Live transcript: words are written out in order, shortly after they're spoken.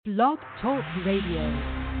Blog Talk Radio.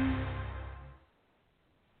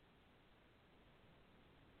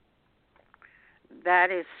 That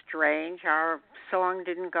is strange. Our song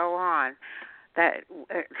didn't go on. That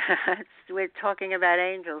we're talking about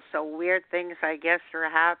angels, so weird things, I guess, are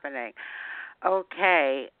happening.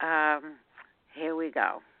 Okay, here we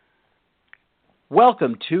go.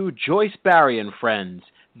 Welcome to Joyce Barry and Friends,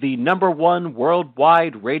 the #1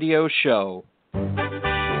 worldwide radio show.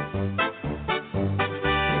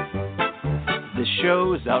 The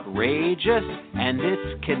show's outrageous and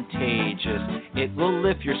it's contagious. It will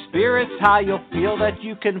lift your spirits high. You'll feel that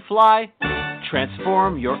you can fly.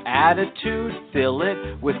 Transform your attitude. Fill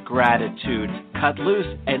it with gratitude. Cut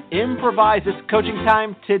loose and improvise. It's coaching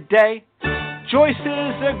time today. Joyce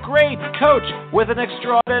is a great coach with an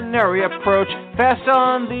extraordinary approach. Fast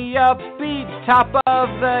on the upbeat, top of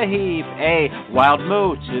the heap. A wild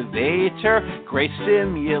motivator, great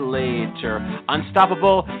stimulator.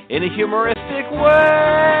 Unstoppable in a humoristic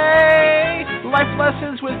way. Life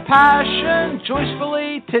lessons with passion,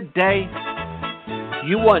 joyfully today.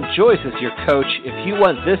 You want Joyce as your coach if you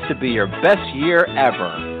want this to be your best year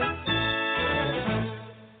ever.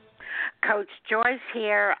 Coach Joyce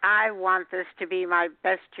here. I want this to be my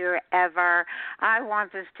best year ever. I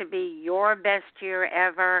want this to be your best year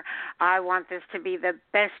ever. I want this to be the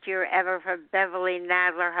best year ever for Beverly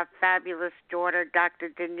Nadler, her fabulous daughter, Dr.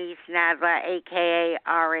 Denise Nadler, a.k.a.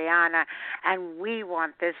 Ariana. And we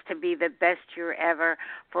want this to be the best year ever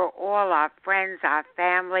for all our friends, our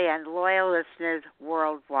family, and loyal listeners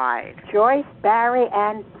worldwide. Joyce, Barry,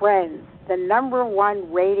 and Friends, the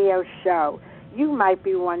 #1 radio show. You might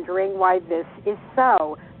be wondering why this is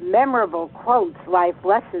so. Memorable quotes, life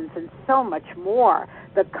lessons, and so much more.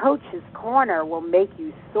 The Coach's Corner will make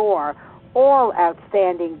you soar. All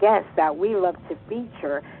outstanding guests that we love to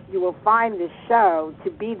feature. You will find this show to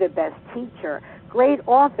be the best teacher. Great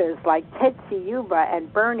authors like Tetsi Yuba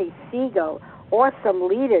and Bernie Siegel. Awesome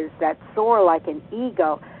leaders that soar like an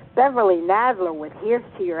eagle. Beverly Nadler with Here's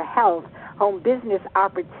to Your Health. Home business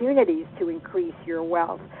opportunities to increase your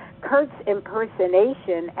wealth. Kurt's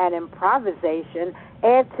impersonation and improvisation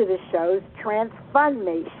add to the show's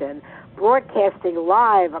transformation, broadcasting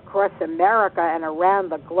live across America and around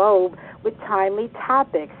the globe with timely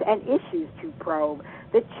topics and issues to probe.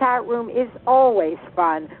 The chat room is always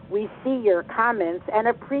fun. We see your comments and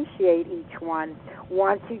appreciate each one.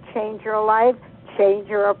 Want to change your life? Change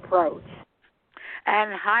your approach.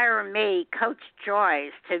 And hire me, Coach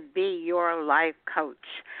Joyce, to be your life coach.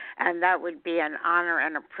 And that would be an honor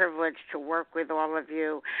and a privilege to work with all of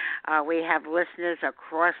you. We have listeners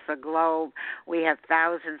across the globe. We have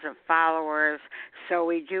thousands of followers. So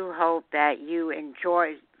we do hope that you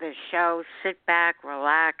enjoy the show. Sit back,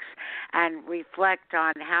 relax, and reflect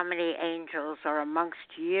on how many angels are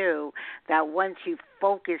amongst you, that once you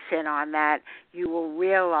focus in on that, you will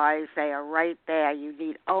realize they are right there. You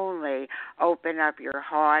need only open up your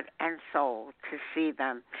heart and soul to see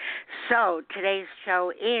them. So today's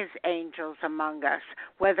show is Angels Among Us.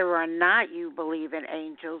 Whether or not you believe in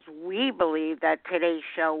angels, we believe that today's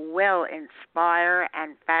show will inspire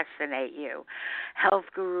and fascinate you. Health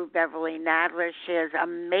guru Beverly Nadler shares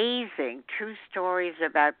amazing true stories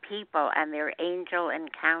about people and their angel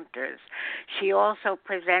encounters. She also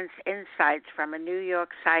presents insights from a New York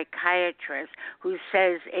psychiatrist who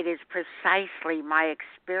says it is precisely my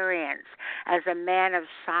experience as a man of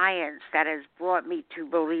science that has brought me to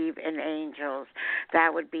believe in angels.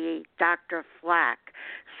 That would be Dr. Flack.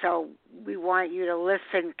 So we want you to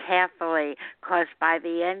listen carefully, because by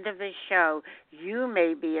the end of the show, you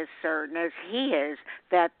may be as certain as he is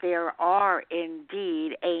that there are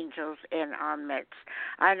indeed angels in our midst.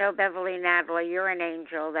 I know, Beverly Nadler, you're an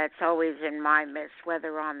angel that's always in my midst,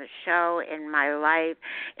 whether on the show, in my life,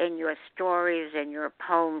 in your stories, in your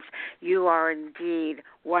poems. You are indeed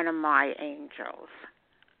one of my angels.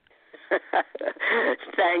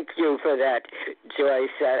 Thank you for that, Joyce.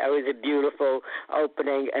 That was a beautiful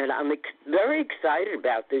opening, and I'm very excited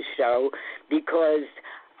about this show because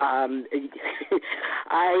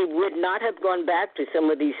I would not have gone back to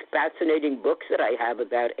some of these fascinating books that I have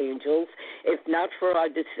about angels if not for our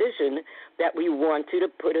decision that we wanted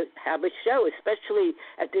to have a show, especially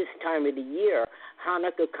at this time of the year.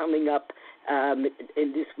 Hanukkah coming up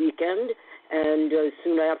in this weekend, and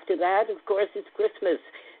soon after that, of course, it's Christmas.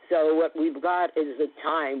 So what we've got is a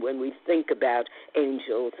time when we think about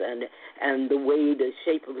angels and the way the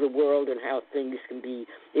shape of the world and how things can be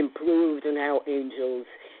improved and how angels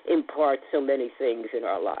impart so many things in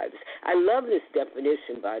our lives. I love this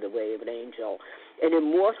definition, by the way, of an angel. An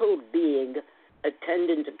immortal being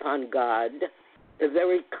attendant upon God, a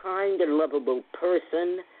very kind and lovable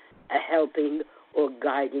person, a helping or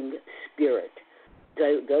guiding spirit.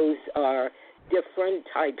 Those are different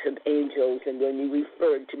types of angels, and when you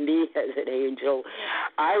referred to me as an angel,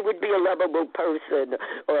 I would be a lovable person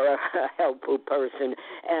or a helpful person,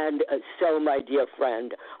 and so, my dear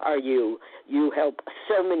friend, are you. You help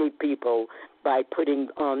so many people by putting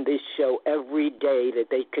on this show every day that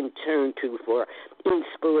they can turn to for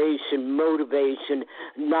inspiration, motivation,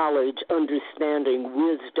 knowledge, understanding,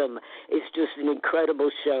 wisdom. It's just an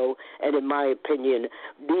incredible show, and in my opinion,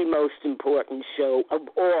 the most important show of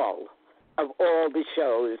all the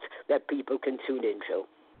shows that people can tune into.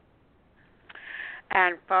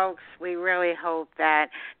 And, folks, we really hope that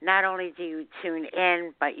not only do you tune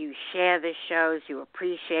in, but you share the shows, you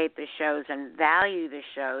appreciate the shows, and value the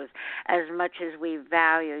shows as much as we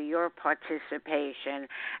value your participation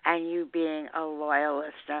and you being a loyal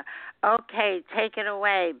listener. Okay, take it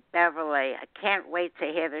away, Beverly. I can't wait to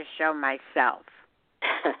hear the show myself.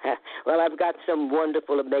 Well, I've got some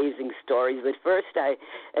wonderful, amazing stories, but first I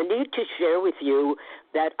need to share with you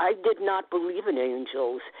that I did not believe in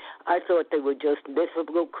angels. I thought they were just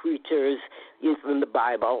mythical creatures from the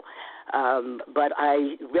Bible, but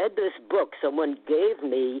I read this book someone gave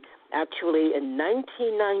me actually in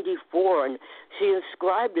 1994, and she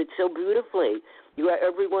inscribed it so beautifully. You are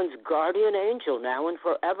everyone's guardian angel now and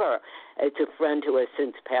forever. It's a friend who has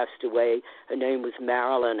since passed away. Her name was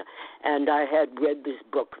Marilyn. And I had read this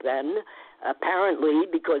book then, apparently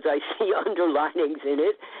because I see underlinings in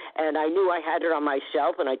it. And I knew I had it on my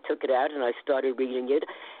shelf, and I took it out and I started reading it.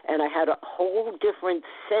 And I had a whole different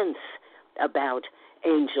sense about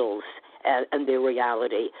angels and their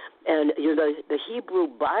reality. And, the Hebrew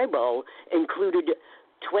Bible included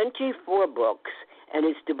 24 books, and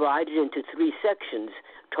it's divided into 3 sections: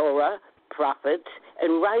 Torah, prophets,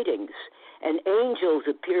 and writings. And angels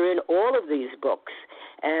appear in all of these books.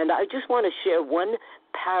 And I just want to share one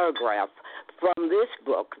paragraph from this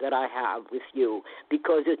book that I have with you,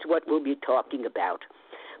 because it's what we'll be talking about.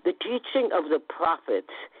 The teaching of the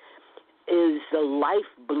prophets is the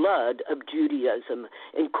lifeblood of Judaism,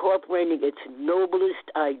 incorporating its noblest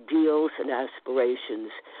ideals and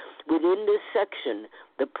aspirations. Within this section,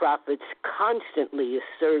 the prophets constantly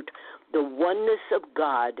assert the oneness of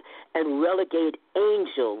God and relegate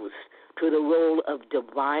angels to the role of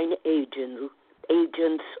divine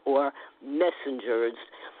agents or messengers.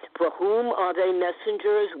 For whom are they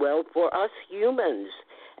messengers? Well, for us humans.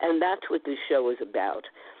 And that's what this show is about.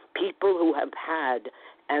 People who have had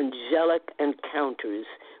angelic encounters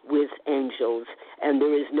with angels, and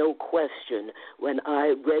there is no question when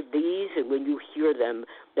I read these and when you hear them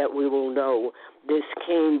that we will know this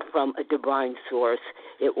came from a divine source.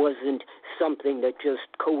 It wasn't something that just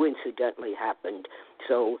coincidentally happened.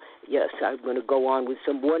 So, yes, I'm going to go on with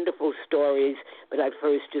some wonderful stories, but I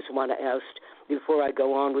first just want to ask, before I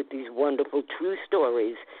go on with these wonderful true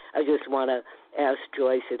stories, I just want to ask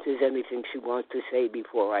Joyce if there's anything she wants to say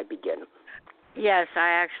before I begin. Yes, I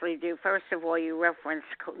actually do. First of all, you referenced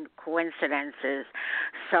coincidences.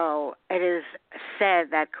 So it is said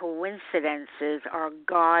that coincidences are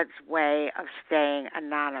God's way of staying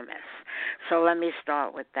anonymous. So let me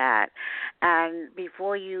start with that. And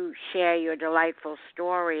before you share your delightful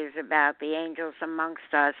stories about the angels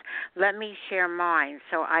amongst us, let me share mine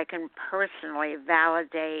so I can personally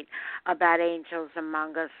validate about angels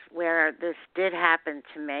among us, where this did happen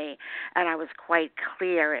to me, and I was quite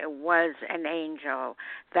clear it was an angel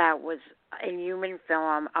that was in human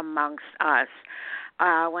form amongst us.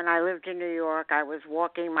 When I lived in New York, I was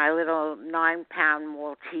walking my little 9-pound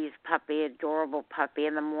Maltese puppy, adorable puppy,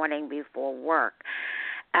 in the morning before work.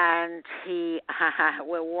 And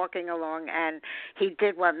we're walking along, and he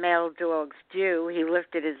did what male dogs do. He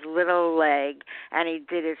lifted his little leg, and he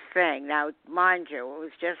did his thing. Now, mind you, it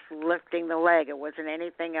was just lifting the leg. It wasn't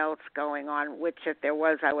anything else going on, which if there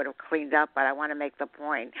was, I would have cleaned up. But I want to make the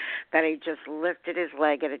point that he just lifted his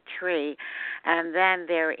leg at a tree. And then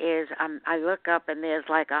there is, I look up, and there's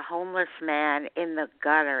like a homeless man in the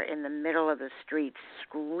gutter in the middle of the street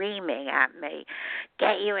screaming at me,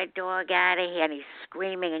 "Get your dog out of here." And he's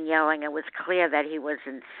screaming and yelling. It was clear that he was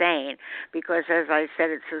insane because, as I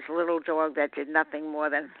said, it's his little dog that did nothing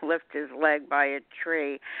more than lift his leg by a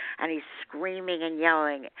tree, and he's screaming and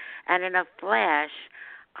yelling. And in a flash,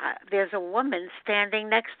 there's a woman standing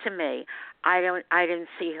next to me. I didn't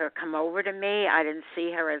see her come over to me. I didn't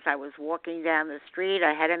see her as I was walking down the street,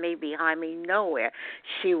 ahead of me, behind me, nowhere.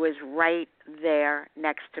 She was right there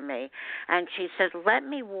next to me. And she says, "Let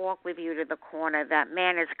me walk with you to the corner. That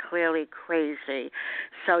man is clearly crazy,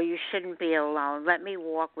 so you shouldn't be alone. Let me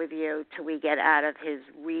walk with you till we get out of his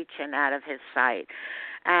reach and out of his sight."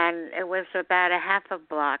 And it was about a half a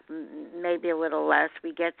block, maybe a little less.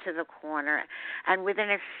 We get to the corner, and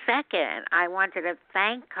within a second, I wanted to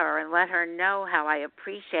thank her and let her know how I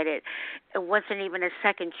appreciate it. It wasn't even a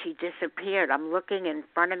second. She disappeared. I'm looking in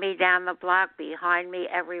front of me down the block, behind me,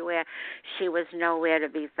 everywhere. She was nowhere to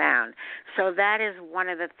be found. So that is one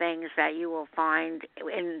of the things that you will find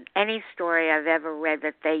in any story I've ever read,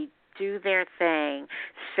 that they do their thing,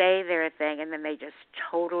 say their thing, and then they just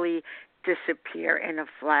totally disappear in a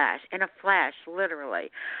flash,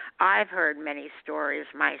 literally. I've heard many stories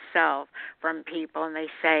myself from people, and they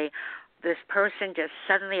say, this person just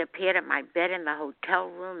suddenly appeared at my bed in the hotel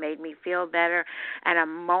room, made me feel better, and a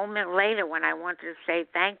moment later when I wanted to say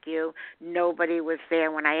thank you, nobody was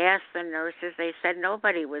there. When I asked the nurses, they said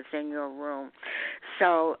nobody was in your room.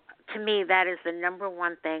 So to me, that is the number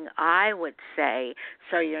one thing I would say,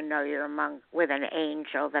 so you know you're with an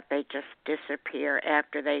angel, that they just disappear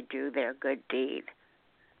after they do their good deed.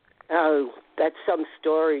 Oh, that's some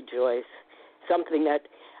story, Joyce. Something that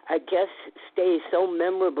I guess stays so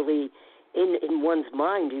memorably in one's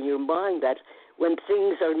mind, in your mind, that when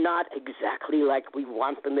things are not exactly like we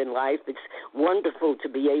want them in life, it's wonderful to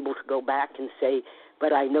be able to go back and say,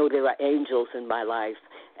 but I know there are angels in my life,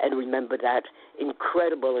 and remember that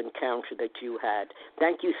incredible encounter that you had.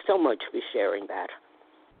 Thank you so much for sharing that.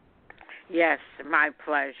 Yes, my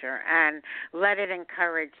pleasure. And let it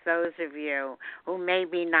encourage those of you who may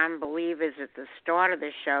be non-believers at the start of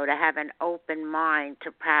the show to have an open mind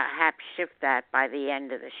to perhaps shift that by the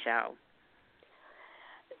end of the show.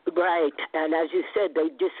 Right, and as you said, they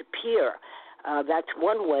disappear. That's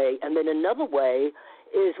one way. And then another way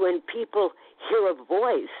is when people hear a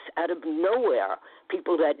voice out of nowhere,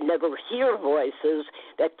 people that never hear voices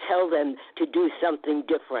that tell them to do something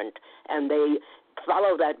different, and they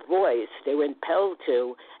follow that voice, they're impelled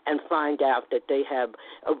to, and find out that they have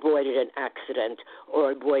avoided an accident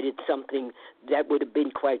or avoided something that would have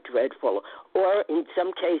been quite dreadful. Or in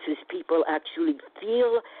some cases, people actually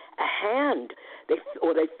feel a hand,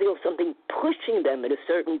 or they feel something pushing them in a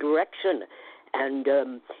certain direction, and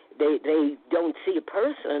they don't see a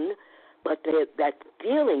person, but that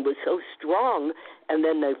feeling was so strong, and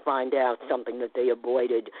then they find out something that they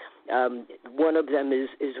avoided. One of them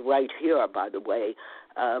is right here, by the way,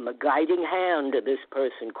 a guiding hand, this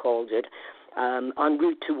person called it. En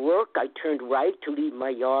route to work, I turned right to leave my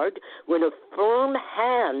yard when a firm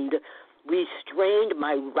hand restrained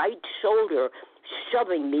my right shoulder,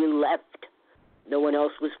 shoving me left. No one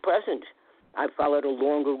else was present. I followed a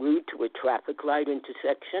longer route to a traffic light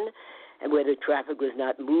intersection, and where the traffic was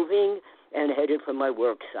not moving, and headed for my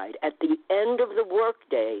work site. At the end of the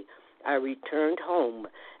workday, I returned home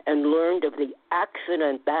and learned of the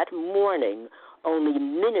accident that morning only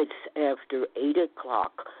minutes after 8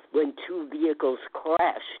 o'clock when two vehicles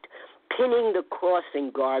crashed, pinning the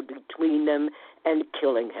crossing guard between them and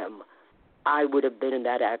killing him. I would have been in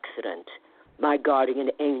that accident. My guardian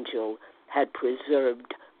angel had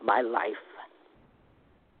preserved my life.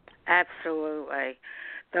 Absolutely.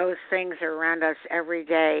 Those things are around us every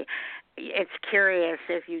day. It's curious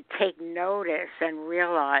if you take notice and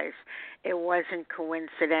realize it wasn't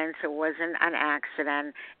coincidence, it wasn't an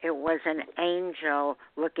accident, it was an angel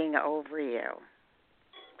looking over you.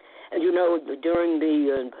 And you know, during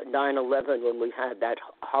the 9/11, when we had that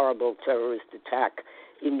horrible terrorist attack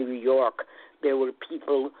in New York, there were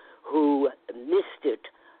people who missed it,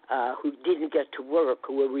 who didn't get to work,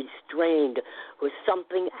 who were restrained, or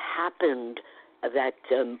something happened that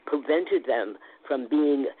prevented them from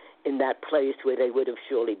being in that place where they would have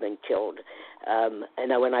surely been killed. And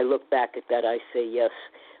when I look back at that, I say, yes,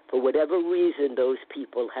 for whatever reason, those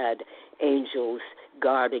people had angels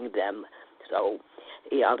guarding them. So,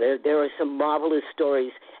 yeah, there are some marvelous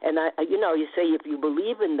stories. And, you say if you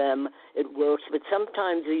believe in them, it works. But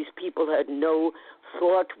sometimes these people had no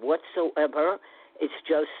thought whatsoever. It's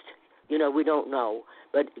just, we don't know.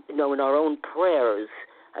 But, in our own prayers,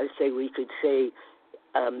 I say we could say,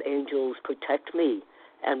 angels protect me,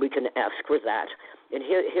 and we can ask for that. And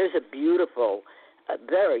here's a beautiful,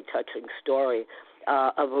 very touching story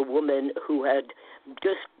of a woman who had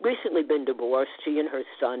just recently been divorced. She and her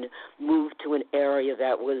son moved to an area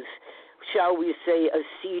that was, shall we say, a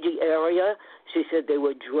seedy area. She said they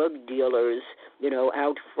were drug dealers,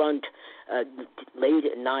 out front late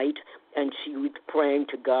at night, and she was praying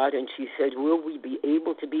to God, and she said, will we be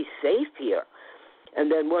able to be safe here? And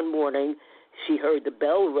then one morning, she heard the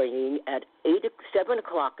bell ringing at 7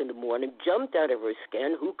 o'clock in the morning, jumped out of her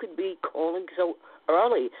skin. Who could be calling so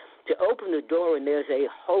early? To open the door, and there's a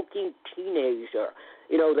hulking teenager,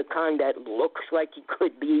 the kind that looks like he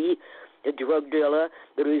could be the drug dealer,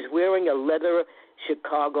 that was wearing a leather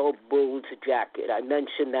Chicago Bulls jacket. I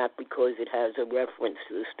mention that because it has a reference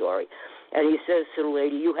to the story. And he says to the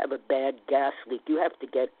lady, you have a bad gas leak. You have to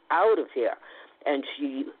get out of here. And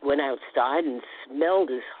she went outside and smelled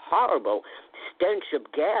this horrible stench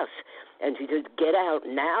of gas. And she said, get out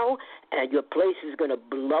now, and your place is going to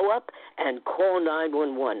blow up, and call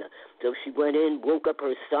 911. So she went in, woke up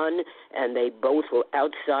her son, and they both were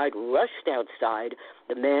outside, rushed outside.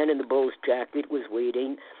 The man in the Bulls jacket was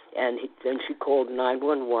waiting, and then she called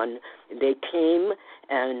 911. They came,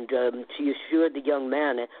 and she assured the young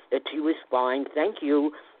man that she was fine, thank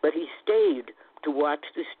you, but he stayed to watch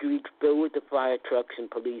the street fill with the fire trucks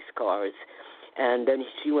and police cars. And then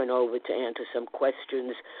she went over to answer some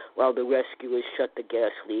questions while the rescuers shut the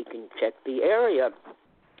gas leak and checked the area.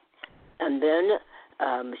 And then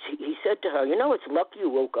he said to her, you know, it's lucky you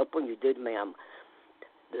woke up when you did, ma'am.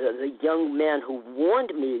 The young man who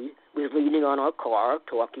warned me was leaning on our car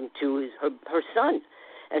talking to her son.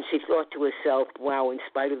 And she thought to herself, wow, in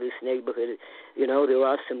spite of this neighborhood, you know, there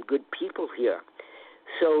are some good people here.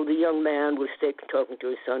 So the young man was talking to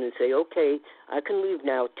his son and say, okay, I can leave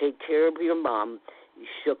now. Take care of your mom. He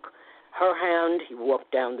shook her hand. He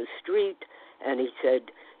walked down the street, and he said,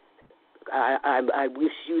 I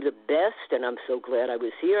wish you the best, and I'm so glad I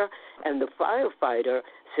was here. And the firefighter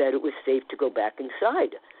said it was safe to go back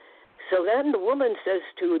inside. So then the woman says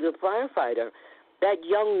to the firefighter, that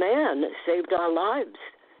young man saved our lives.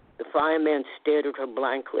 The fireman stared at her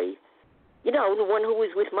blankly. You know, the one who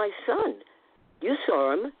was with my son. You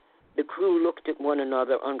saw him. The crew looked at one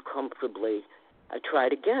another uncomfortably. I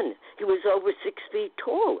tried again. He was over 6 feet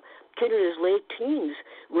tall, kid in his late teens,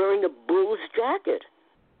 wearing a Bulls jacket.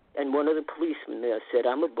 And one of the policemen there said,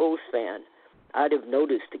 I'm a Bulls fan. I'd have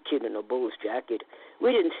noticed the kid in a Bulls jacket.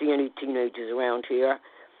 We didn't see any teenagers around here.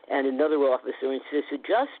 And another officer insisted,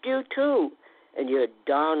 just you too. And you're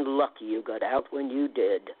darn lucky you got out when you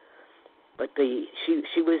did. But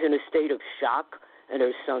she was in a state of shock, and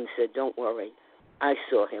her son said, don't worry. I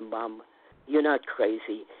saw him, Mom. You're not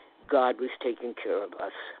crazy. God was taking care of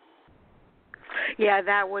us. Yeah,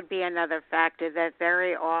 that would be another factor that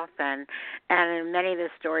very often, and in many of the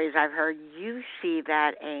stories I've heard, you see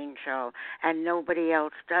that angel and nobody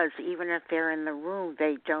else does. Even if they're in the room,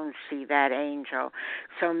 they don't see that angel.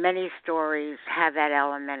 So many stories have that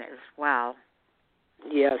element as well.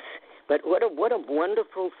 Yes, but what a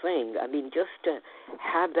wonderful thing. I mean, just to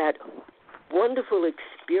have that wonderful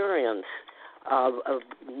experience of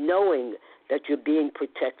knowing that you're being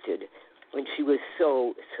protected when she was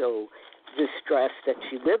so distressed that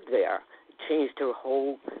she lived there. It changed her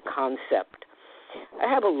whole concept. I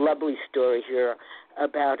have a lovely story here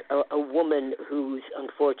about a woman who's,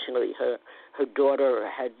 unfortunately, her daughter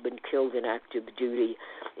had been killed in active duty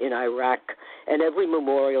in Iraq, and every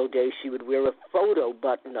Memorial Day she would wear a photo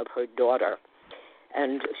button of her daughter.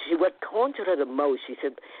 And what haunted her the most, she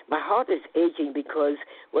said, my heart is aching because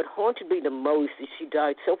what haunted me the most is she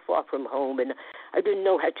died so far from home, and I didn't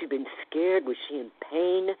know, had she been scared? Was she in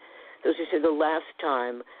pain? So she said, the last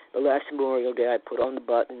Memorial Day, I put on the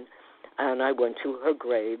button, and I went to her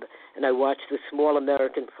grave, and I watched the small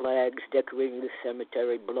American flags decorating the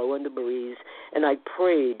cemetery blow in the breeze, and I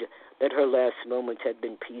prayed that her last moments had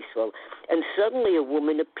been peaceful. And suddenly a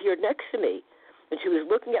woman appeared next to me, and she was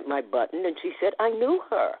looking at my button, and she said, I knew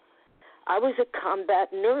her. I was a combat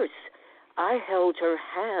nurse. I held her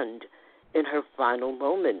hand in her final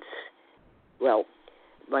moments. Well,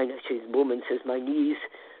 the woman says, my knees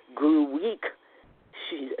grew weak.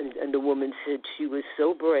 And the woman said she was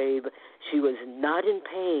so brave. She was not in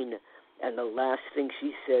pain. And the last thing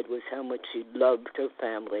she said was how much she loved her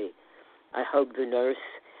family. I hugged the nurse.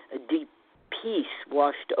 A deep peace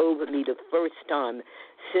washed over me the first time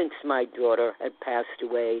since my daughter had passed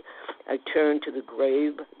away. I turned to the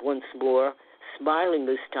grave once more, smiling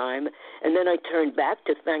this time, and then I turned back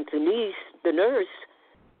to thank the nurse,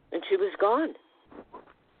 and she was gone.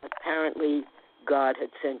 Apparently, God had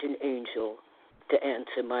sent an angel to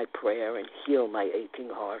answer my prayer and heal my aching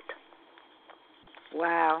heart.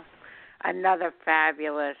 Wow. Another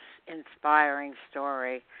fabulous, inspiring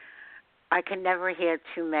story. I can never hear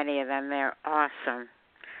too many of them. They're awesome.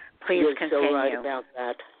 Please continue. You're so right about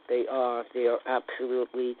that. They are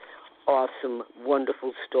absolutely awesome,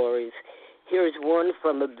 wonderful stories. Here's one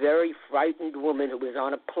from a very frightened woman who was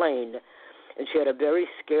on a plane, and she had a very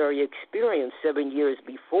scary experience 7 years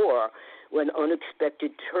before when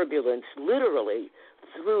unexpected turbulence literally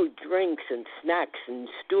threw drinks and snacks and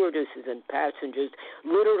stewardesses and passengers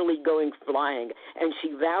literally going flying. And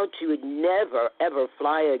she vowed she would never, ever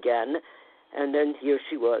fly again. And then here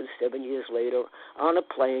she was, 7 years later, on a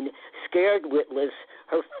plane, scared witless,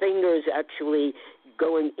 her fingers actually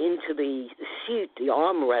going into the seat, the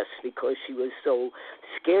armrest, because she was so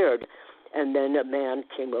scared. And then a man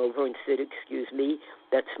came over and said, "Excuse me,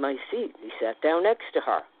 that's my seat." He sat down next to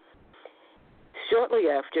her. Shortly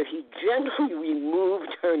after, he gently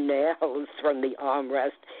removed her nails from the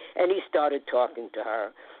armrest, and he started talking to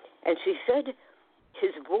her. And she said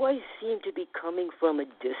his voice seemed to be coming from a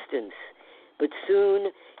distance. But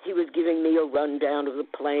soon he was giving me a rundown of the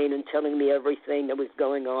plane and telling me everything that was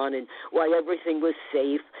going on and why everything was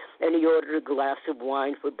safe. And he ordered a glass of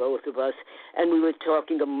wine for both of us. And we were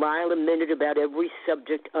talking a mile a minute about every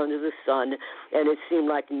subject under the sun. And it seemed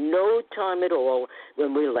like no time at all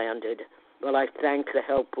when we landed. Well, I thanked the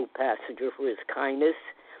helpful passenger for his kindness.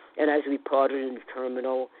 And as we parted in the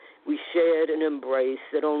terminal, we shared an embrace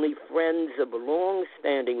that only friends of long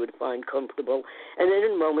standing would find comfortable. And then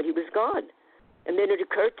in a moment he was gone. And then it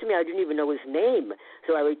occurred to me I didn't even know his name.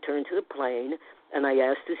 So I returned to the plane, and I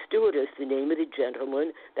asked the stewardess the name of the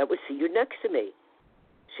gentleman that was seated next to me.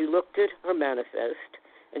 She looked at her manifest,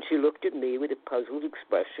 and she looked at me with a puzzled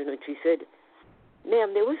expression, and she said,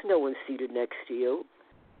 "Ma'am, there was no one seated next to you.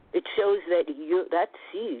 It shows that that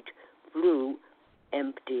seat flew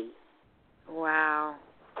empty." Wow.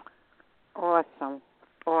 Awesome.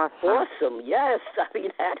 Awesome, yes. I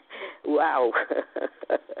mean, wow.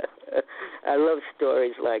 I love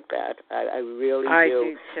stories like that. I really do. I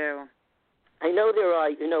do, too. I know there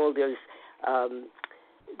are, there's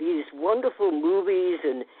these wonderful movies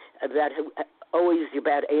and that always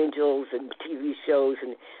about angels and TV shows,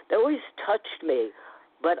 and they always touched me.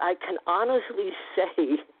 But I can honestly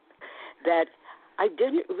say that I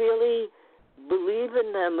didn't really believe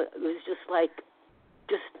in them. It was just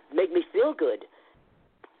make me feel good,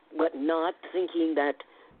 but not thinking that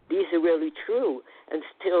these are really true. And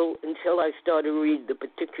still, until I started reading the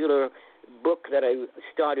particular book that I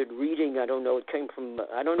started reading, I don't know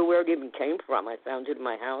where it even came from. I found it in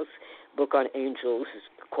my house, book on angels.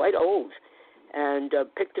 It's quite old. And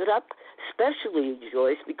picked it up, especially,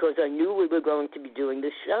 Joyce, because I knew we were going to be doing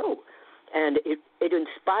this show. And it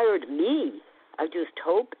inspired me. I just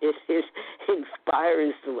hope it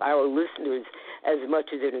inspires our listeners as much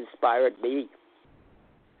as it inspired me.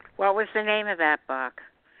 What was the name of that book?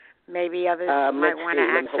 Maybe others might want to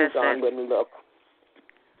access hold on, it. Let me look.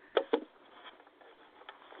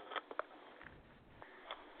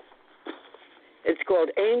 It's called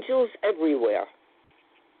Angels Everywhere.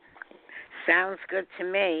 Sounds good to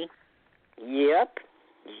me. Yep.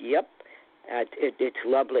 It's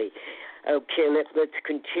lovely. Okay, let's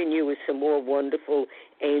continue with some more wonderful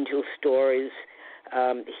angel stories.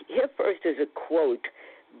 Here first is a quote,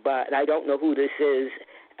 but I don't know who this is,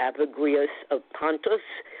 Avagrius of Pontus.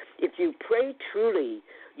 "If you pray truly,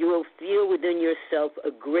 you will feel within yourself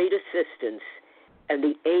a great assistance, and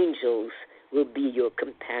the angels will be your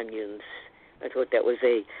companions." I thought that was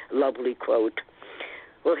a lovely quote.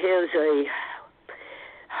 Well, here's a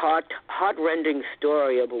heart-rending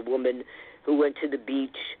story of a woman who went to the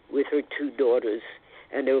beach with her two daughters,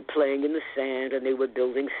 and they were playing in the sand, and they were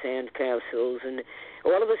building sand castles, and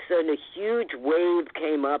all of a sudden a huge wave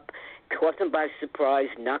came up, caught them by surprise,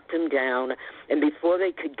 knocked them down, and before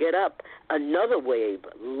they could get up, another wave,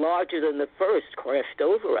 larger than the first, crashed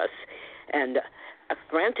over us. And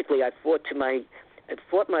frantically, I fought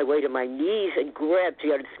my way to my knees and grabbed. She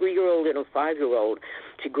had a 3-year-old and a 5-year-old.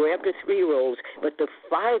 She grabbed the 3-year-old, but the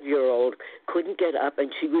 5-year-old couldn't get up,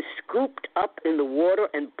 and she was scooped up in the water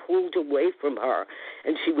and pulled away from her.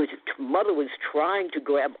 And mother was trying to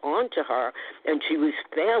grab onto her, and she was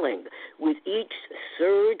failing. With each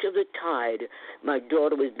surge of the tide, my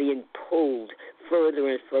daughter was being pulled further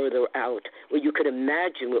and further out. Well, you could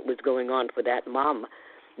imagine what was going on for that mom.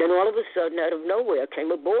 Then all of a sudden, out of nowhere,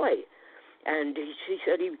 came a boy. And she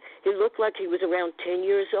said he looked like he was around 10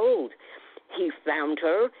 years old. He found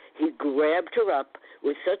her. He grabbed her up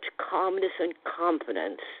with such calmness and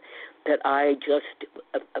confidence that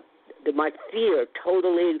my fear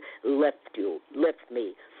totally left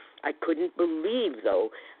me. I couldn't believe,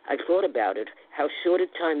 though, I thought about it, how short a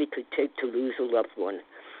time it could take to lose a loved one.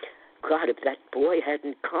 God, if that boy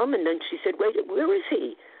hadn't come. And then she said, "Wait, where is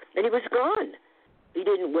he?" And he was gone. He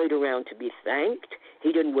didn't wait around to be thanked.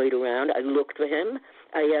 He didn't wait around. I looked for him.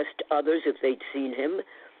 I asked others if they'd seen him,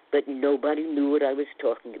 but nobody knew what I was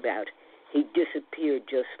talking about. He disappeared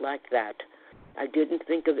just like that. I didn't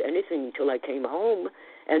think of anything until I came home,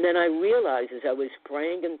 and then I realized as I was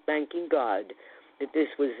praying and thanking God that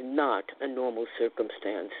this was not a normal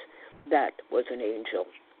circumstance. That was an angel.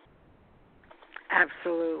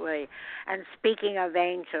 Absolutely. And speaking of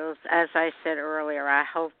angels, as I said earlier, our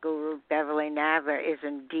health guru, Beverly Nadler, is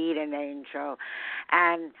indeed an angel.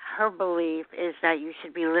 And her belief is that you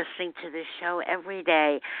should be listening to this show every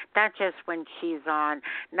day, not just when she's on,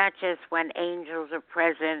 not just when angels are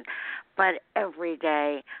present, but every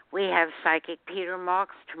day. We have Psychic Peter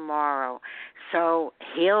Marks tomorrow, so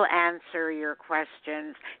he'll answer your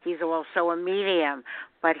questions. He's also a medium,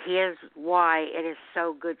 but here's why it is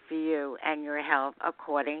so good for you and your health,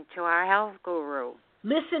 according to our health guru.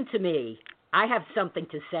 Listen to me. I have something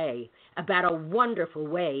to say about a wonderful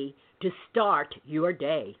way to start your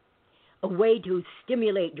day, a way to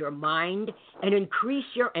stimulate your mind and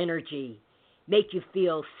increase your energy, make you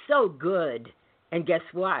feel so good. And guess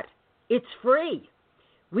what? It's free.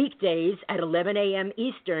 Weekdays at 11 a.m.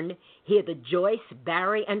 Eastern, hear the Joyce,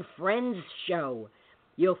 Barry, and Friends show.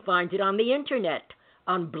 You'll find it on the internet,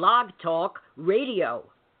 on Blog Talk Radio.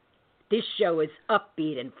 This show is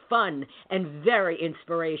upbeat and fun and very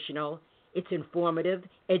inspirational. It's informative,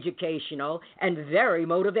 educational, and very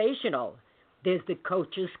motivational. There's the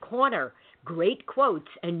Coach's Corner, great quotes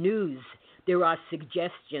and news. There are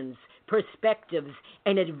suggestions, perspectives,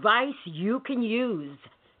 and advice you can use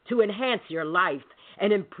to enhance your life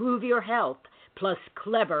and improve your health, plus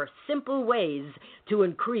clever, simple ways to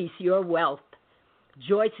increase your wealth.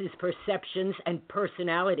 Joyce's perceptions and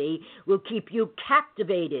personality will keep you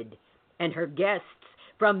captivated, and her guests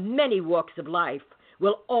from many walks of life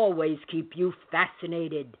will always keep you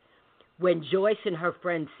fascinated. When Joyce and her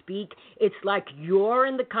friends speak, it's like you're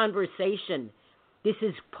in the conversation. This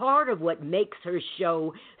is part of what makes her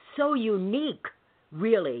show so unique,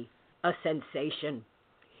 really a sensation.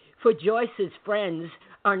 For Joyce's friends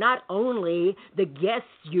are not only the guests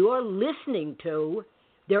you're listening to,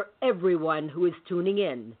 they're everyone who is tuning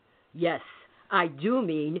in. Yes, I do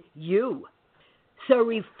mean you. So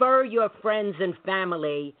refer your friends and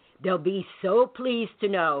family. They'll be so pleased to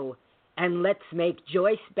know. And let's make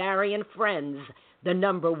Joyce, Barry, and Friends the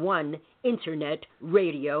 #1 internet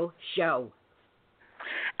radio show.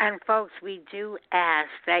 And folks, we do ask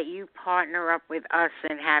that you partner up with us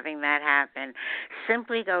in having that happen.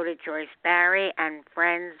 Simply go to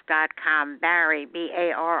JoyceBarryandFriends.com. Barry,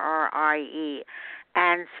 Barrie,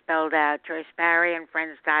 and spelled out,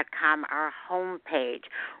 JoyceBarryandFriends.com, our homepage.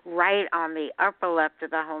 Right on the upper left of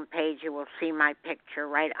the homepage, you will see my picture.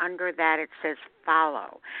 Right under that, it says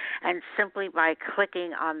follow. And simply by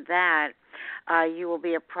clicking on that, you will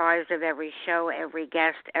be apprised of every show, every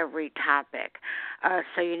guest, every topic.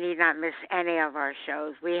 So you need not miss any of our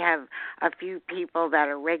shows. We have a few people that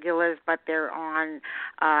are regulars, but they're on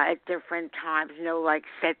at different times. Like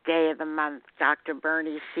set day of the month, Dr.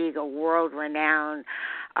 Bernie Siegel, world-renowned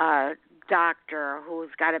doctor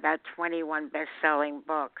who's got about 21 best-selling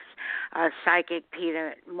books. Psychic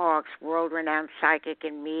Peter Marks, world-renowned psychic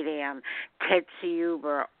and medium. Ted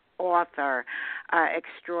Siuber, author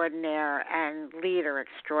extraordinaire and leader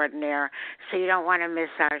extraordinaire. So you don't want to miss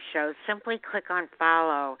our shows. Simply click on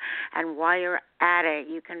follow, and while you're at it,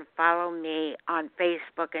 you can follow me on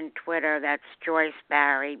Facebook and Twitter. That's Joyce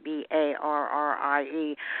Barrie,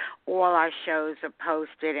 Barrie. All our shows are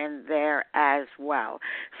posted in there as well.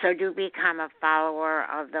 So do become a follower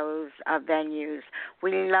of those venues.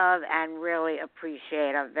 We love and really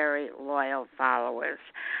appreciate our very loyal followers.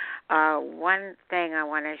 One thing I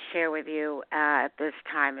want to share with you at this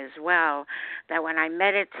time as well, that when I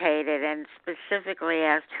meditated and specifically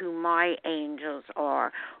asked who my angels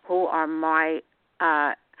are, who are my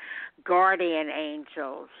guardian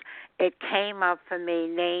angels, it came up for me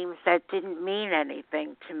names that didn't mean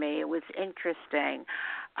anything to me. It was interesting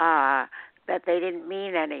that they didn't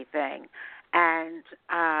mean anything. And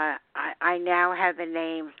I now have the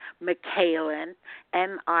names Michaelen,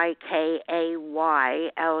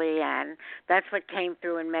 Mikaylen. That's what came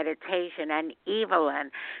through in meditation, and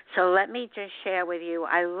Evelyn. So let me just share with you,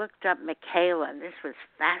 I looked up Michaelen. This was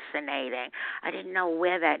fascinating. I didn't know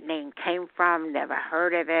where that name came from, never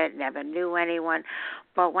heard of it, never knew anyone.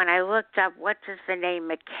 But when I looked up what does the name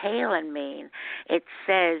Michaelen mean, it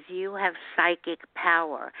says you have psychic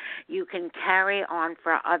power. You can carry on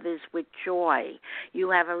for others with joy. You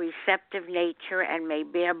have a receptive nature and may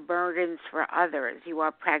bear burdens for others. You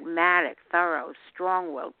are pragmatic, thorough,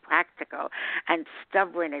 strong-willed, practical, and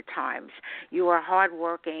stubborn at times. You are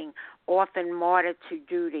hardworking, often martyred to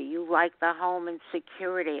duty. You like the home and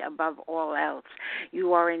security above all else.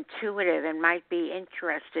 You are intuitive and might be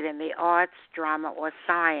interested in the arts, drama, or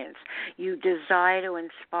science. You desire to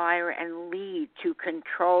inspire and lead, to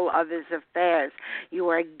control others' affairs. You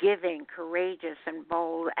are giving, courageous, and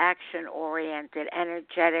bold, action-oriented,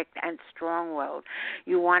 energetic, and strong-willed.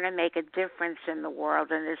 You want to make a difference in the world,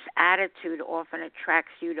 and this attitude often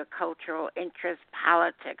attracts you to cultural interests,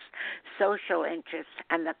 politics, social interests,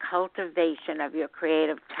 and the cultivation of your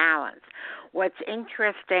creative talents. What's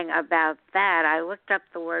interesting about that, I looked up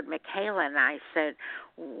the word Michaela, and I said,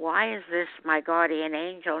 why is this my guardian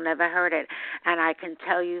angel? Never heard it. And I can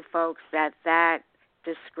tell you, folks, that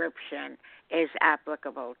description is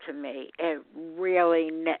applicable to me. It really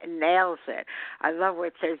nails it. I love where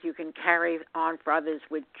it says you can carry on for others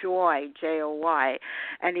with joy, Joy,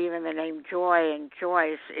 and even the name Joy and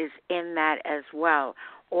Joyce is in that as well.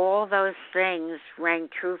 All those things rang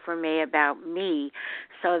true for me about me,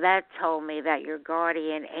 so that told me that your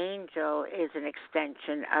guardian angel is an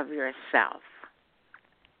extension of yourself.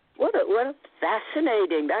 What a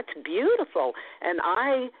fascinating, that's beautiful. And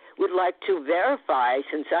I would like to verify,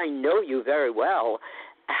 since I know you very well,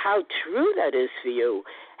 how true that is for you,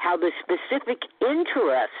 how the specific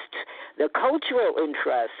interests, the cultural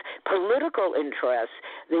interests, political interests,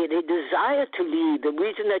 the desire to lead, the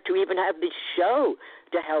reason that you even have this show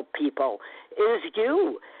to help people is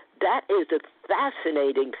you. That is a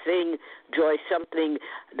fascinating thing, Joy, something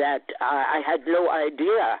that I had no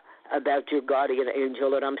idea about your guardian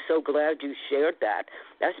angel, and I'm so glad you shared that.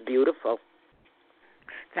 That's beautiful.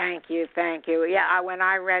 Thank you. Yeah, when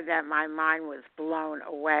I read that, my mind was blown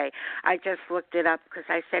away. I just looked it up because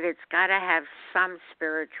I said it's got to have some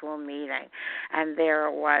spiritual meaning, and there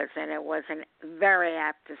it was, and it was a very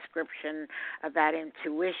apt description about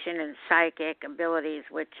intuition and psychic abilities,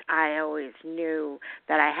 which I always knew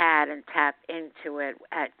that I had and tapped into it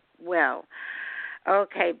at will.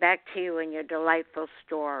 Okay, back to you and your delightful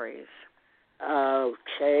stories.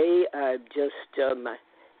 Okay, I just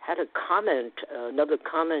had a comment, another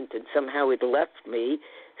comment, and somehow it left me,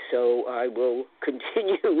 so I will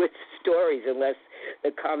continue with stories unless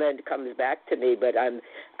the comment comes back to me, but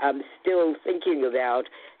I'm still thinking about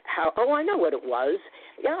how, I know what it was.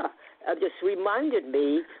 Yeah, it just reminded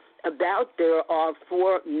me about there are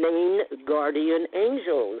 4 main guardian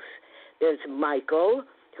angels. There's Michael,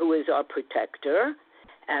 who is our protector,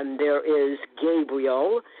 and there is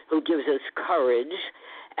Gabriel, who gives us courage,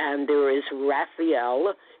 and there is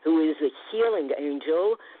Raphael, who is the healing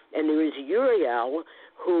angel, and there is Uriel,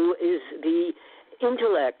 who is the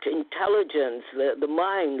intellect, intelligence, the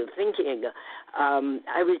mind, the thinking.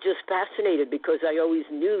 I was just fascinated because I always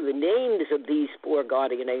knew the names of these 4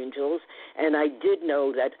 guardian angels, and I did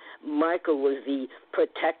know that Michael was the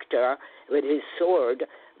protector with his sword,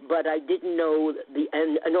 but I didn't know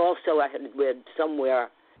and also I had read somewhere,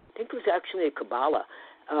 I think it was actually a Kabbalah,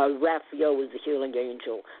 Raphael was the healing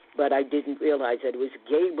angel, but I didn't realize that it was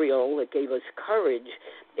Gabriel that gave us courage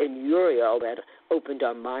and Uriel that opened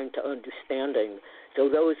our mind to understanding. So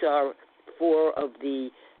those are 4 of the,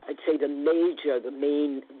 I'd say the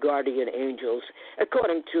main guardian angels,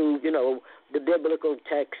 according to, the biblical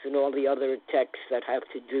texts and all the other texts that have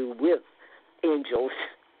to do with angels.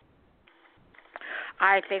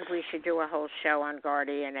 I think we should do a whole show on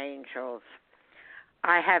guardian angels.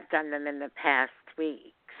 I have done them in the past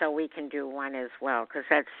week, so we can do one as well, because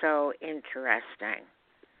that's so interesting.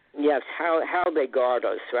 Yes, how they guard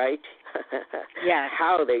us, right? Yes.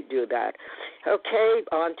 How they do that. Okay,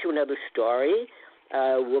 on to another story.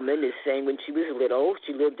 A woman is saying when she was little,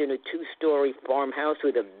 she lived in a 2-story farmhouse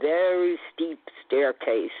with a very steep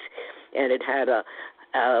staircase, and it had a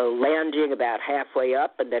landing about halfway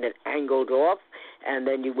up, and then it angled off, and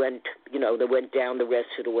then they went down the rest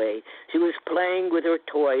of the way. She was playing with her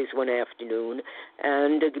toys one afternoon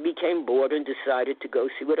and became bored and decided to go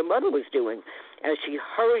see what her mother was doing. As she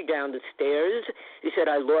hurried down the stairs, she said,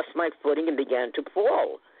 I lost my footing and began to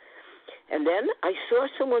fall. And then I saw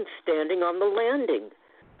someone standing on the landing.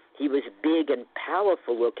 He was big and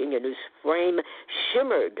powerful looking, and his frame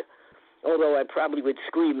shimmered. Although I probably would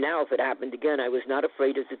scream now if it happened again, I was not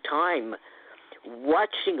afraid at the time.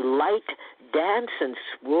 Watching light dance and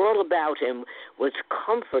swirl about him was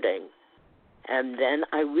comforting. And then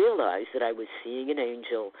I realized that I was seeing an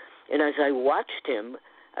angel. And as I watched him,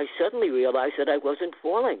 I suddenly realized that I wasn't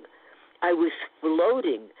falling. I was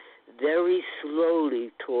floating very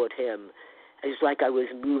slowly toward him. It was like I was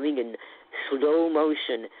moving in slow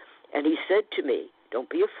motion. And he said to me, don't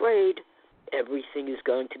be afraid. Everything is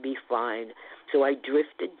going to be fine. So I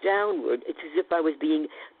drifted downward. It's as if I was being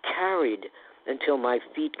carried until my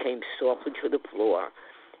feet came softly to the floor.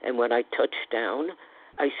 And when I touched down,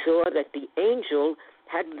 I saw that the angel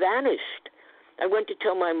had vanished. I went to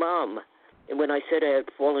tell my mom, and when I said I had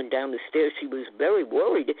fallen down the stairs, she was very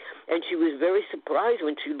worried, and she was very surprised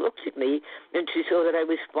when she looked at me, and she saw that I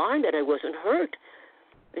was fine, that I wasn't hurt.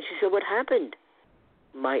 And she said, "What happened?"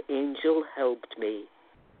 My angel helped me.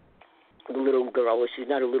 The little girl, she's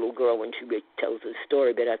not a little girl when she tells the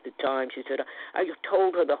story, but at the time she said, I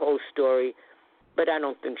told her the whole story, but I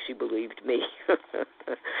don't think she believed me.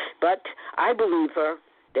 But I believe her.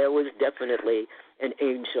 There was definitely an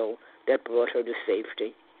angel that brought her to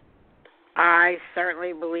safety. I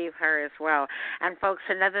certainly believe her as well. And, folks,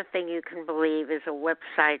 another thing you can believe is a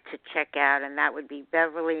website to check out, and that would be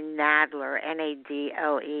Beverly Nadler,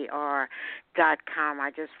 Nadler.com.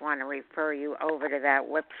 I just want to refer you over to that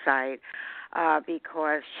website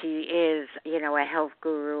because she is, a health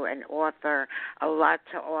guru and author, a lot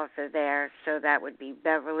to offer there. So that would be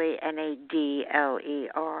Beverly, Nadler.com.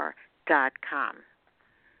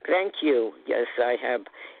 Thank you. Yes, I have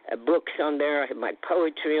books on there. I have my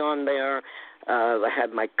poetry on there. I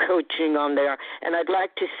have my coaching on there. And I'd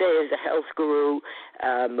like to say, as a health guru,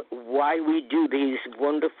 why we do these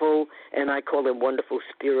wonderful, and I call them wonderful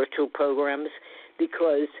spiritual programs,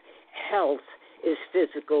 because health is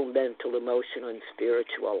physical, mental, emotional, and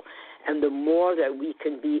spiritual. And the more that we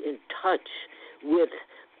can be in touch with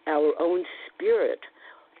our own spirit,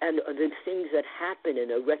 and the things that happen in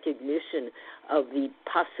a recognition of the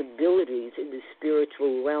possibilities in the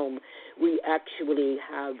spiritual realm, we actually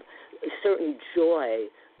have a certain joy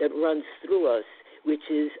that runs through us, which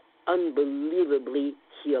is unbelievably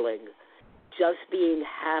healing. Just being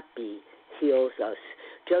happy heals us.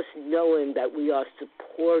 Just knowing that we are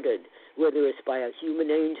supported, whether it's by a human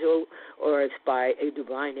angel or it's by a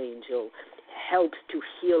divine angel, helps to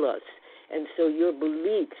heal us. And so your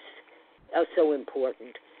beliefs are so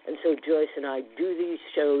important. And so Joyce and I do these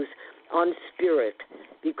shows on spirit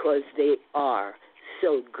because they are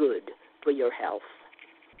so good for your health.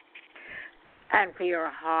 And for your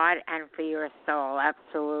heart and for your soul,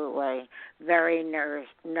 absolutely. Very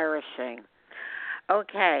nourishing.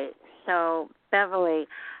 Okay, so Beverly,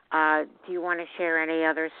 do you want to share any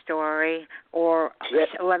other story? Or yes,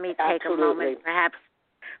 let me take absolutely. a moment perhaps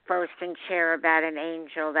first and share about an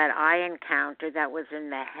angel that I encountered that was in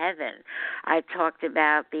the heaven. I talked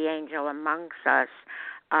about the angel amongst us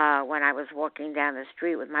when I was walking down the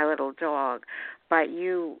street with my little dog. But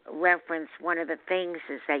you referenced one of the things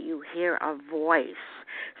is that you hear a voice.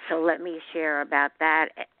 So let me share about that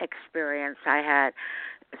experience I had.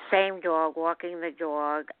 Same dog, walking the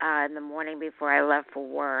dog in the morning before I left for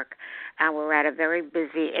work, and we're at a very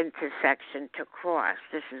busy intersection to cross.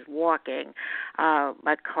 This is walking,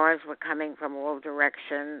 but cars were coming from all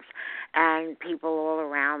directions, and people all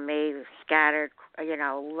around me scattered,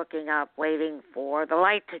 looking up, waiting for the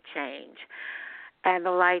light to change. And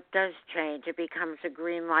the light does change. It becomes a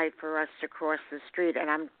green light for us to cross the street.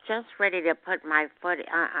 And I'm just ready to put my foot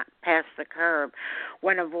past the curb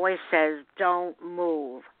when a voice says, "Don't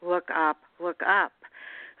move. Look up, look up."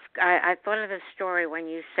 I thought of the story when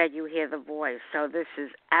you said you hear the voice. So this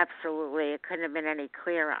is absolutely, it couldn't have been any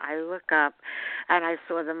clearer. I look up and I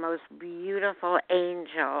saw the most beautiful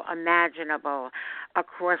angel imaginable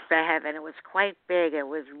across the heaven. It was quite big. It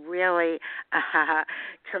was really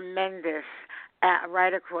tremendous.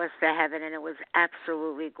 Right across the heaven, and it was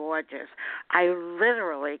absolutely gorgeous. I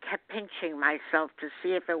literally kept pinching myself to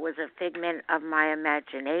see if it was a figment of my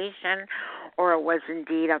imagination or it was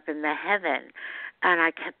indeed up in the heaven. And I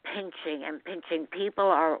kept pinching and pinching. People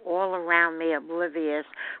are all around me oblivious,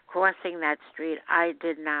 crossing that street. I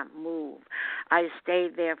did not move. I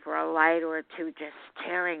stayed there for a light or two just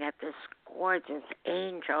staring at this gorgeous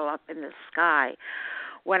angel up in the sky.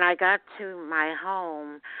 When I got to my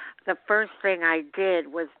home, the first thing I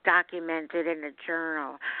did was document it in a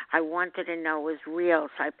journal. I wanted to know it was real,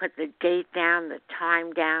 so I put the date down, the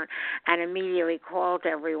time down, and immediately called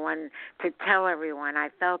everyone to tell everyone. I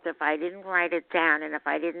felt if I didn't write it down and if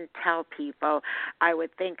I didn't tell people, I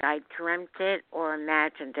would think I dreamt it or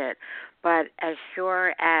imagined it. But as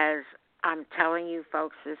sure as I'm telling you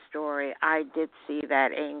folks this story, I did see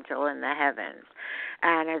that angel in the heavens.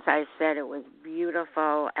 And as I said, it was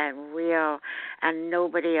beautiful and real, and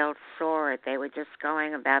nobody else saw it. They were just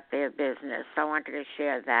going about their business. So I wanted to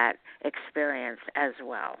share that experience as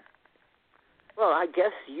well. Well, I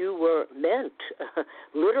guess you were meant,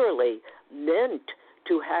 literally meant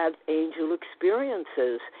to have angel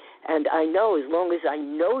experiences. And I know, as long as I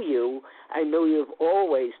know you've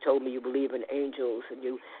always told me you believe in angels and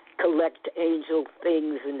you collect angel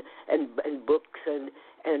things and books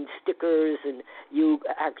and stickers, and you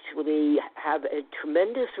actually have a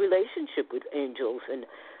tremendous relationship with angels. And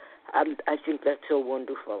I think that's so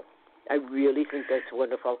wonderful. I really think that's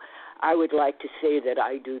wonderful. I would like to say that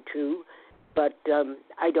I do too, but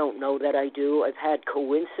I don't know that I do. I've had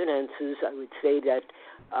coincidences. I would say that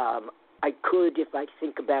I could, if I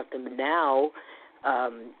think about them now,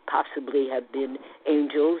 possibly have been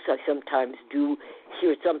angels. I sometimes do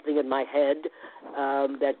hear something in my head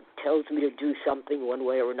that tells me to do something one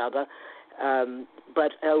way or another.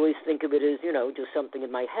 But I always think of it as, just something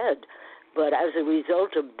in my head. But as a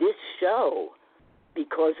result of this show,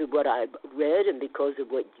 because of what I've read and because of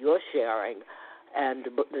what you're sharing, and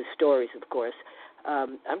the stories, of course,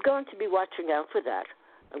 I'm going to be watching out for that.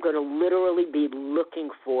 I'm going to literally be looking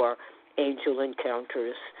for angel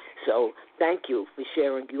encounters. So thank you for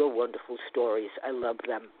sharing your wonderful stories. I love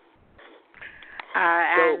them.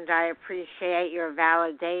 And I appreciate your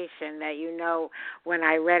validation that when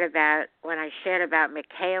I shared about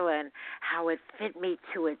McKaylen, how it fit me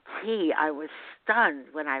to a T. I was stunned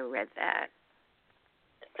when I read that.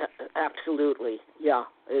 Absolutely, yeah.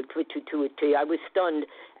 It fit you to a T. I was stunned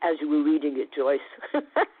as you were reading it, Joyce.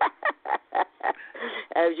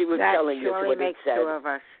 As you were telling us what it said. That surely makes two of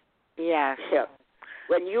us. Yes. Yeah.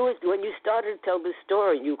 When you started to tell the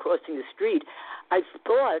story and you were crossing the street, I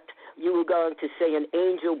thought you were going to say an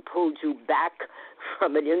angel pulled you back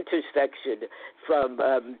from an intersection, from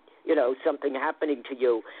something happening to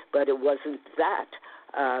you, but it wasn't that.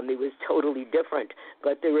 It was totally different.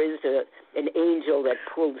 But there is an angel that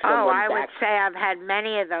pulls someone back. I would say I've had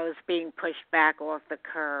many of those being pushed back off the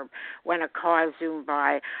curb when a car zoomed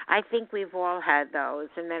by. I think we've all had those.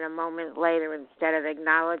 And then a moment later, instead of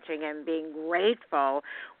acknowledging and being grateful,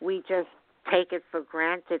 we just take it for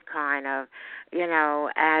granted, kind of,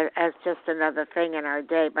 as just another thing in our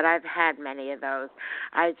day. But I've had many of those.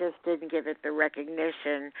 I just didn't give it the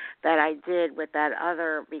recognition that I did with that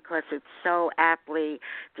other, because it's so aptly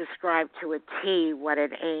described to a T what an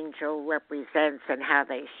angel represents and how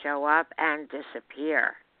they show up and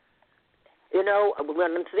disappear. When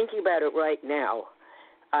I'm thinking about it right now,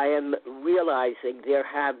 I am realizing there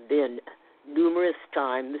have been numerous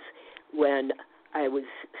times when I was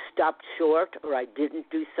stopped short or I didn't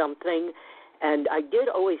do something. And I did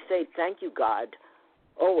always say, thank you, God,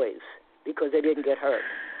 always, because I didn't get hurt.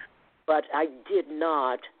 But I did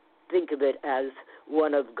not think of it as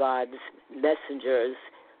one of God's messengers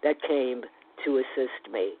that came to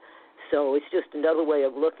assist me. So it's just another way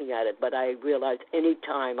of looking at it. But I realize any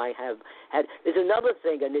time I have had, there's another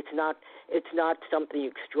thing, and it's not something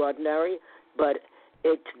extraordinary, but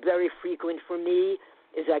it's very frequent for me,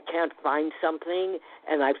 is I can't find something,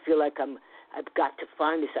 and I feel like I've got to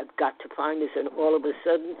find this, and all of a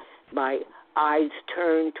sudden my eyes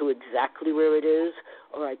turn to exactly where it is,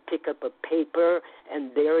 or I pick up a paper,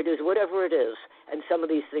 and there it is, whatever it is. And some of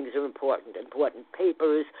these things are important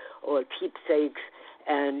papers or keepsakes,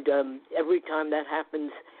 and every time that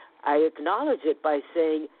happens, I acknowledge it by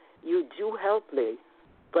saying, you do help me.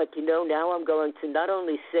 But, now I'm going to not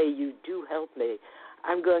only say you do help me,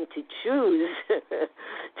 I'm going to choose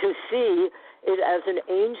to see it as an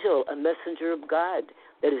angel, a messenger of God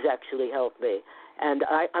that has actually helped me. And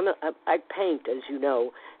I paint, as you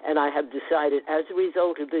know, and I have decided as a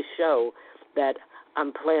result of this show that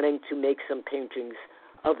I'm planning to make some paintings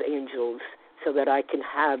of angels so that I can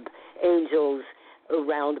have angels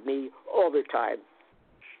around me all the time.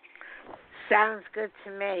 Sounds good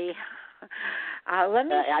to me. Let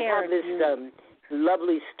me share. I have this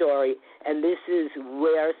lovely story, and this is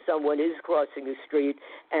where someone is crossing the street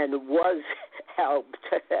and was helped.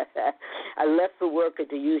 I left for work at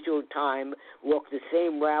the usual time, walked the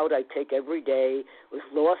same route I take every day, was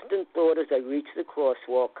lost in thought as I reached the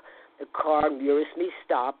crosswalk. The car nearest me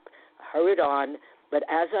stopped, hurried on, but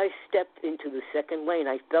as I stepped into the second lane,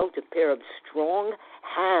 I felt a pair of strong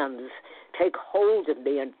hands take hold of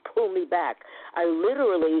me and pull me back. I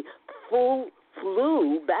literally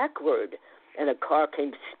flew backward, and a car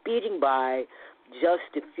came speeding by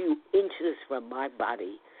just a few inches from my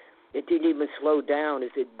body. It didn't even slow down as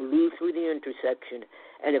it blew through the intersection,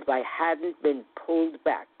 and if I hadn't been pulled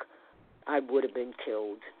back, I would have been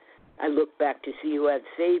killed. I looked back to see who had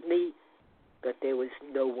saved me, but there was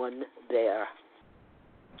no one there.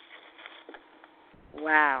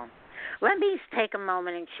 Wow. Let me take a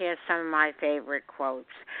moment and share some of my favorite quotes.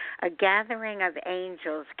 A gathering of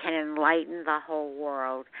angels can enlighten the whole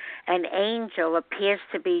world. An angel appears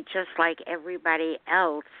to be just like everybody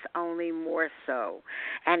else, only more so.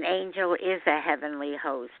 An angel is a heavenly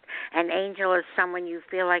host. An angel is someone you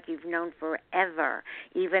feel like you've known forever,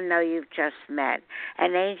 even though you've just met.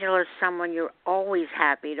 An angel is someone you're always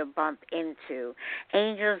happy to bump into.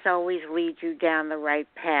 Angels always lead you down the right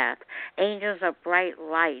path. Angels are bright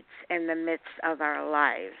lights in the midst of our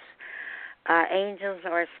lives. Angels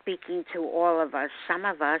are speaking to all of us. Some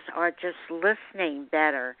of us are just listening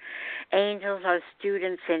better. Angels are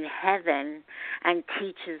students in heaven and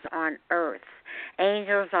teachers on earth.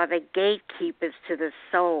 Angels are the gatekeepers to the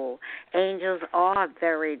soul. Angels are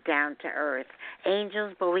very down to earth.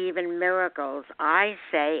 Angels believe in miracles. I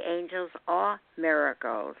say angels are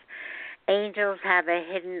miracles. Angels have a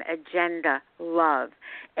hidden agenda, love.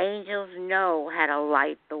 Angels know how to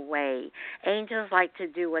light the way. Angels like to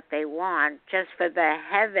do what they want just for the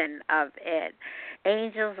heaven of it.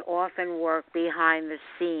 Angels often work behind the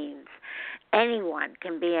scenes. Anyone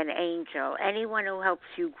can be an angel. Anyone who helps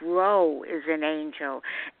you grow is an angel.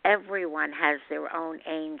 Everyone has their own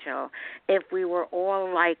angel. If we were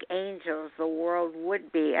all like angels, the world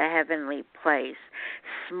would be a heavenly place.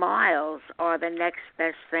 Smiles are the next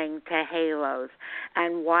best thing to halos.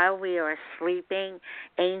 And while we are sleeping,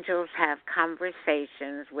 angels have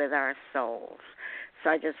conversations with our souls. So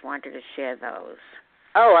I just wanted to share those.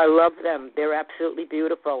 Oh, I love them. They're absolutely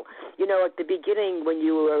beautiful. You know, at the beginning when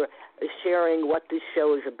you were sharing what this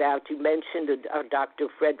show is about, you mentioned Dr.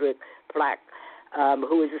 Frederick Flack,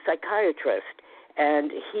 who is a psychiatrist,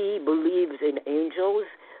 and he believes in angels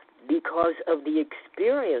because of the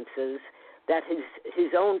experiences that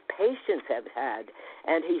his own patients have had.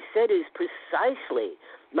 And he said is precisely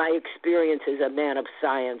my experience as a man of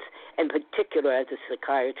science, in particular as a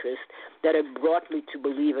psychiatrist, that have brought me to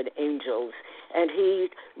believe in angels. And he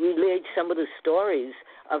relayed some of the stories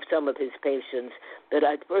of some of his patients, but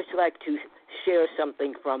I'd first like to share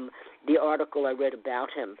something from the article I read about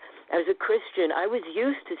him. As a Christian, I was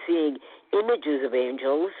used to seeing images of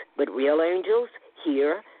angels, but real angels,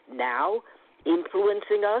 here, now,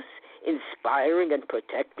 influencing us, inspiring and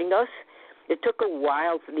protecting us. It took a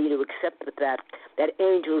while for me to accept the fact that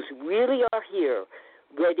angels really are here,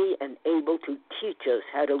 ready and able to teach us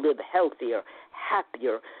how to live healthier,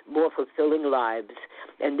 happier, more fulfilling lives.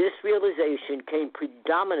 And this realization came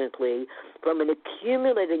predominantly from an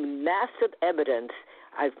accumulating massive evidence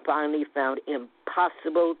I finally found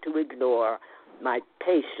impossible to ignore: my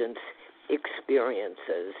patients'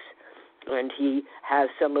 experiences. And he has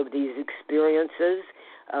some of these experiences,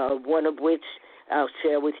 one of which I'll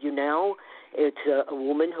share with you now. It's a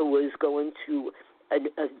woman who was going to an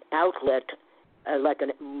outlet, like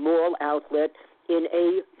a mall outlet, in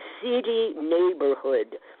a seedy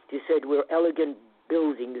neighborhood. She said where elegant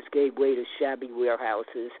buildings gave way to shabby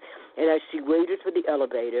warehouses. And as she waited for the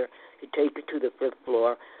elevator to take her to the fifth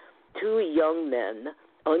floor, two young men,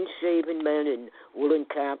 unshaven men in woolen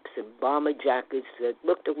caps and bomber jackets that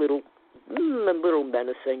looked a little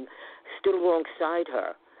menacing, stood alongside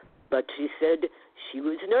her. But she said she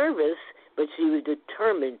was nervous, but she was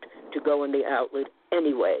determined to go in the outlet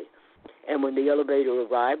anyway. And when the elevator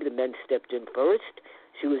arrived, the men stepped in first.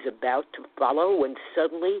 She was about to follow when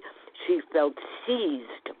suddenly she felt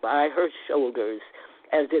seized by her shoulders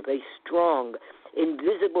as if a strong,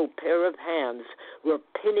 invisible pair of hands were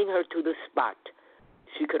pinning her to the spot.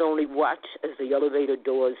 She could only watch as the elevator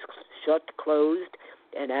doors closed,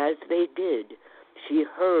 and as they did, she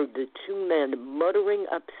heard the two men muttering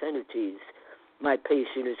obscenities. My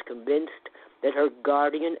patient is convinced that her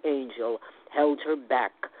guardian angel held her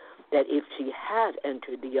back, that if she had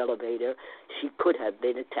entered the elevator, she could have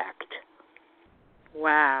been attacked.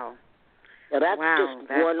 Wow. Now, that's just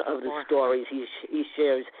one of the stories. He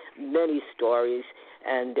shares many stories,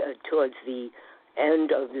 and towards the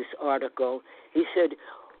end of this article, he said,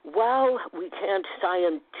 while we can't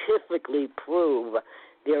scientifically prove,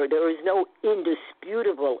 there is no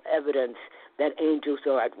indisputable evidence that angels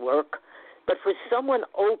are at work, but for someone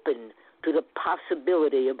open to the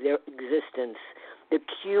possibility of their existence, the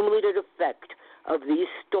cumulative effect of these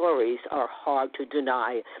stories are hard to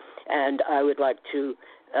deny. And I would like to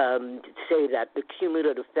say that the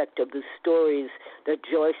cumulative effect of the stories that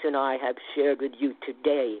Joyce and I have shared with you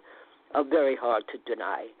today are very hard to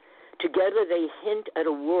deny. Together they hint at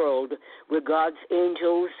a world where God's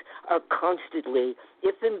angels are constantly,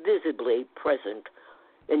 if invisibly, present.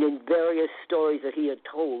 And in various stories that he had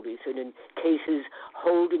told, he said in cases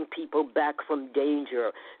holding people back from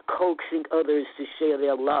danger, coaxing others to share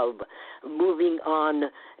their love, moving on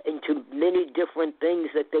into many different things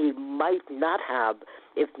that they might not have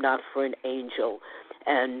if not for an angel.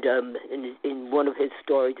 And in one of his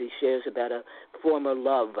stories, he shares about a former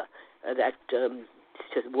love that the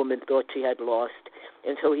woman thought she had lost.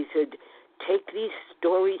 And so he said, take these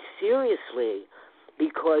stories seriously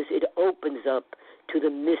because it opens up to the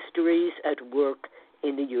mysteries at work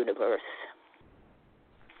in the universe.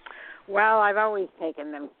 Well, I've always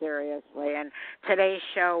taken them seriously, and today's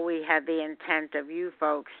show we had the intent of you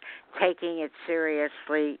folks taking it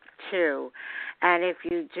seriously too. And if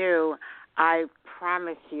you do, I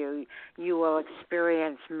promise you, you will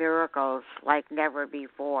experience miracles like never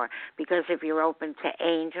before. Because if you're open to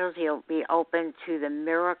angels, you'll be open to the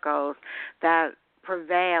miracles that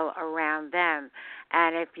prevail around them.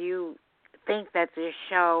 And if you think that this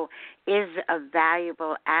show is a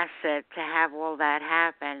valuable asset to have all that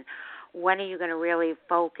happen, when are you going to really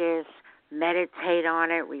focus, meditate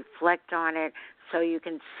on it, reflect on it, so you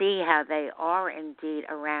can see how they are indeed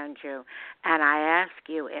around you? And I ask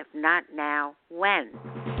you, if not now, when?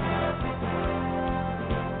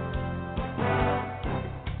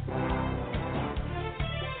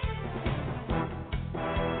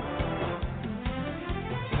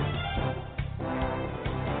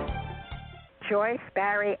 Joyce,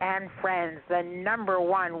 Barry, and Friends, the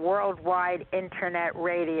 #1 worldwide internet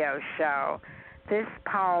radio show. This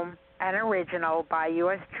poem, an original by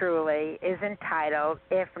yours truly, is entitled,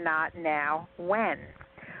 If Not Now, When?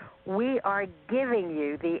 We are giving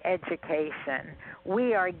you the education.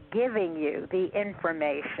 We are giving you the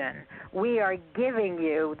information. We are giving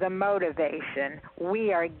you the motivation.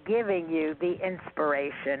 We are giving you the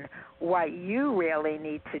inspiration. What you really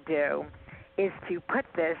need to do is to put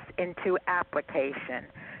this into application.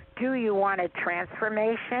 Do you want a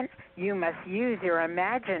transformation? You must use your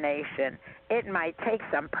imagination. It might take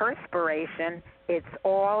some perspiration. It's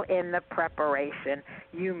all in the preparation.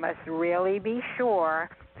 You must really be sure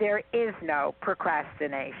there is no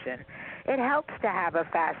procrastination. It helps to have a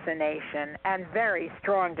fascination and very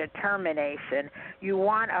strong determination. You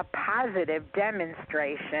want a positive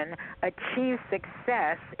demonstration, achieve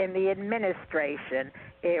success in the administration.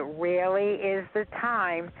 It really is the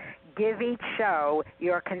time. Give each show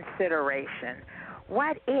your consideration.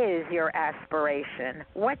 What is your aspiration?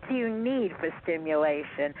 What do you need for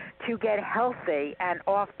stimulation to get healthy and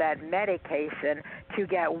off that medication? To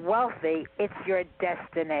get wealthy, it's your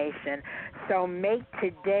destination. So make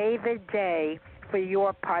today the day for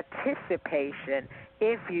your participation.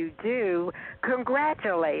 If you do,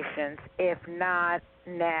 congratulations. If not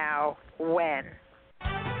now, when?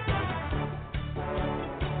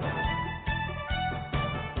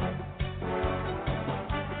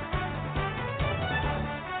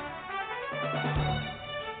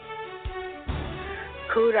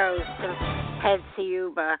 Kudos to Ted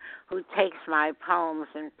Siuba, who takes my poems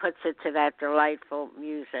and puts it to that delightful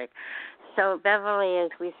music. So, Beverly, as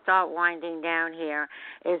we start winding down here,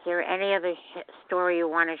 is there any other story you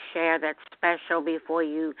want to share that's special before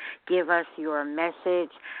you give us your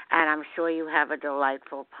message? And I'm sure you have a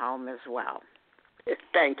delightful poem as well.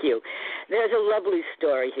 Thank you. There's a lovely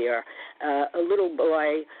story here. A little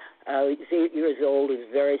boy, he's 8 years old, is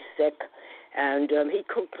very sick. And he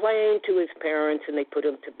complained to his parents, and they put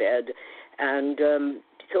him to bed, and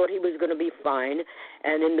thought he was going to be fine.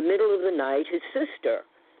 And in the middle of the night, his sister,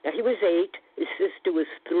 now he was 8, his sister was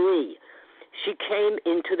 3, she came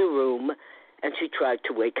into the room, and she tried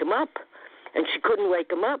to wake him up. And she couldn't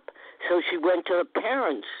wake him up, so she went to her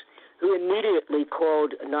parents, who immediately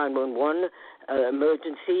called 911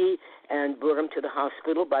 emergency and brought him to the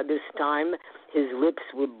hospital. By this time, his lips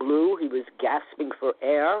were blue. He was gasping for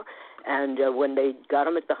air. And when they got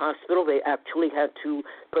him at the hospital, they actually had to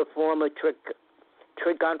perform a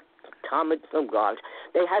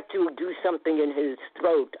they had to do something in his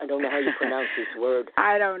throat. I don't know how you pronounce this word.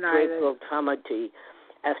 I don't know. Tracheotomy,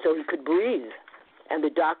 so he could breathe. And the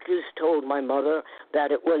doctors told my mother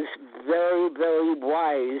that it was very, very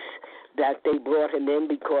wise that they brought him in,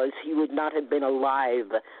 because he would not have been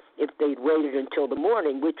alive if they'd waited until the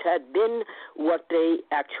morning, which had been what they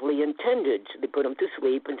actually intended. They put him to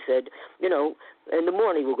sleep and said, in the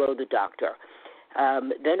morning we'll go to the doctor.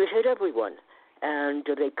 Then it hit everyone. And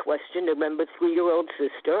they questioned, remember, 3-year-old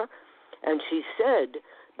sister, and she said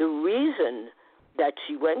the reason that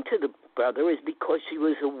she went to the brother is because she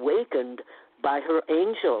was awakened by her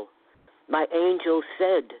angel. My angel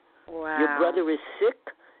said, wow, your brother is sick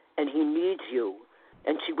and he needs you.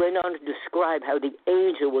 And she went on to describe how the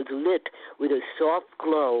angel was lit with a soft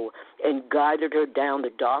glow and guided her down the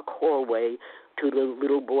dark hallway to the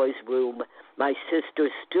little boy's room. My sister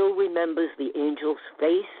still remembers the angel's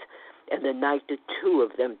face and the night the two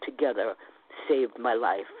of them together saved my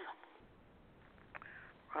life.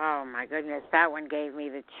 Oh, my goodness, that one gave me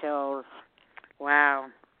the chills. Wow.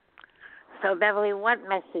 So, Beverly, what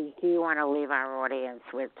message do you want to leave our audience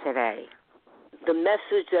with today? The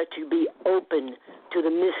message that you be open to the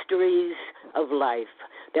mysteries of life,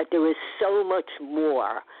 that there is so much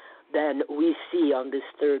more than we see on this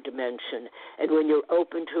third dimension. And when you're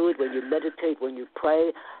open to it, when you meditate, when you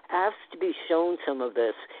pray, ask to be shown some of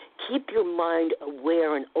this. Keep your mind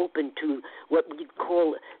aware and open to what we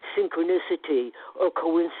call synchronicity or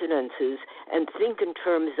coincidences, and think in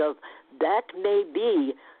terms of That may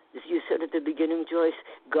be, as you said at the beginning, Joyce,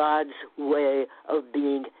 God's way of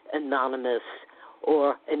being anonymous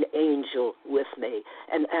or an angel with me.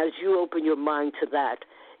 And as you open your mind to that,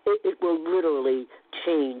 it will literally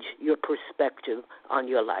change your perspective on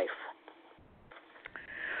your life.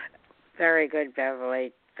 Very good,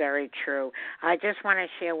 Beverly. Very true. I just want to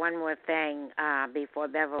share one more thing before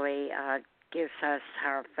Beverly gives us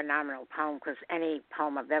her phenomenal poem, because any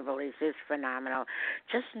poem of Beverly's is phenomenal.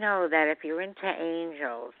 Just know that if you're into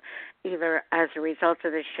angels, either as a result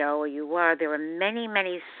of the show or you are, there are many,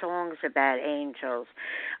 many songs about angels.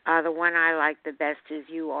 The one I like the best is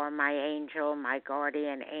You Are My Angel, My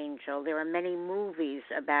Guardian Angel. There are many movies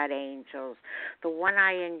about angels. The one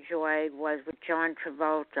I enjoyed was with John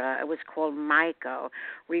Travolta. It was called Michael,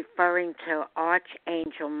 referring to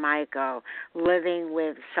Archangel Michael living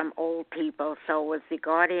with some old people. So it was the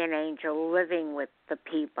guardian angel living with the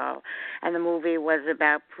people. And the movie was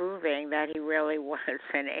about proving that he really was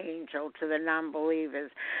an angel to the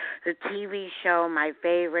non-believers. The TV show, my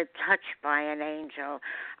favorite, Touched by an Angel.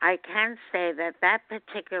 I can say that that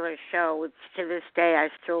particular show, which to this day I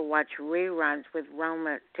still watch reruns with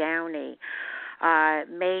Roma Downey,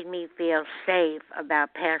 made me feel safe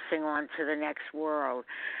about passing on to the next world.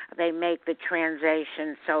 They make the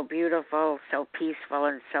transition so beautiful, so peaceful,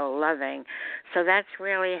 and so loving. So that's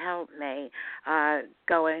really helped me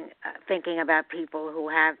thinking about people who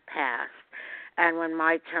have passed. And when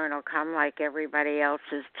my turn will come, like everybody else,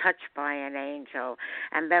 is touched by an angel.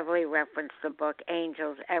 And Beverly referenced the book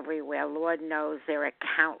Angels Everywhere. Lord knows there are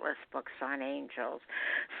countless books on angels.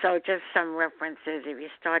 So just some references. If you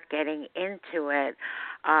start getting into it,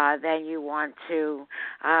 then you want to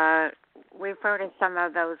refer to some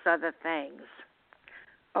of those other things.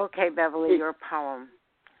 Okay, Beverly, your poem.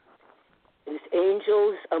 It's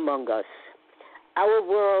Angels Among Us. Our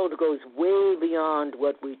world goes way beyond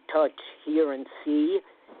what we touch, hear, and see.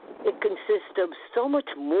 It consists of so much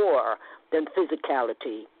more than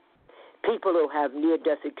physicality. People who have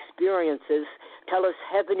near-death experiences tell us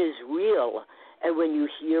heaven is real, and when you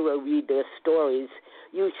hear or read their stories,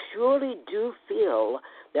 you surely do feel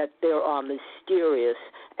that there are mysterious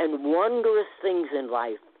and wondrous things in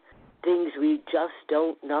life, things we just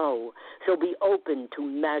don't know. So be open to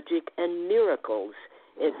magic and miracles.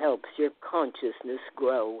 It helps your consciousness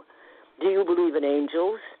grow. Do you believe in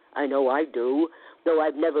angels? I know I do, though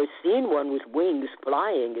I've never seen one with wings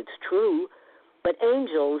flying, it's true. But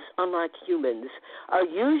angels, unlike humans, are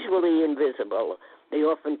usually invisible. They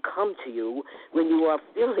often come to you when you are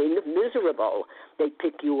feeling miserable. They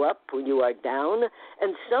pick you up when you are down,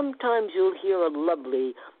 and sometimes you'll hear a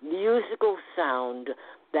lovely musical sound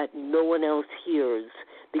that no one else hears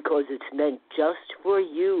because it's meant just for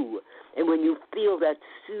you. And when you feel that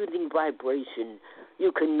soothing vibration,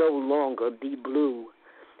 you can no longer be blue.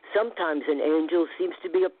 Sometimes an angel seems to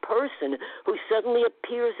be a person who suddenly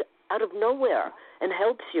appears out of nowhere and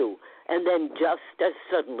helps you, and then just as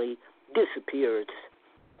suddenly disappears.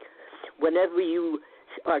 Whenever you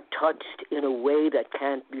are touched in a way that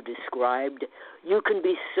can't be described, you can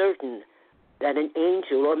be certain that an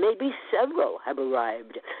angel, or maybe several, have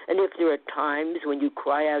arrived. And if there are times when you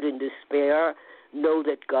cry out in despair, know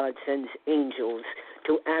that God sends angels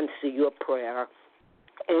to answer your prayer.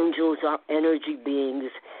 Angels are energy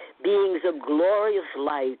beings, beings of glorious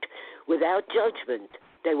light without judgment.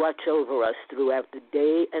 They watch over us throughout the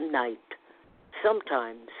day and night.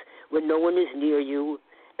 Sometimes, when no one is near you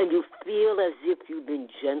and you feel as if you've been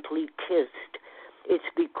gently kissed, it's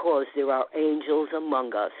because there are angels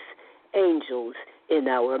among us, angels in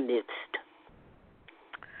our midst.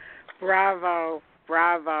 Bravo,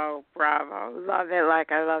 bravo, bravo. Love it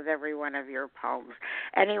like I love every one of your poems.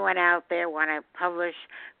 Anyone out there want to publish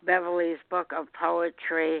Beverly's book of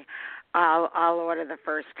poetry? I'll order the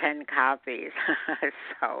first 10 copies.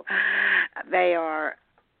 So they are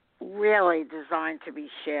really designed to be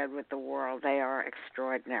shared with the world. They are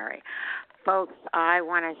extraordinary. Folks, I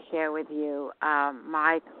want to share with you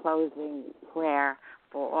my closing prayer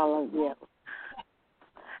for all of you.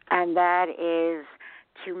 And that is,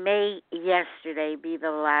 to may yesterday be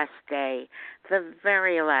the last day, the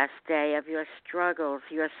very last day of your struggles,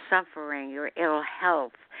 your suffering, your ill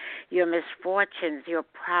health, your misfortunes, your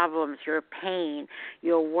problems, your pain,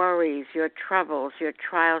 your worries, your troubles, your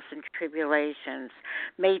trials and tribulations.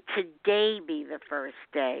 May today be the first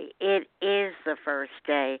day. It is the first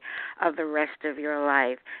day of the rest of your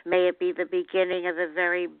life. May it be the beginning of the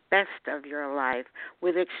very best of your life,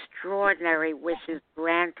 with extraordinary wishes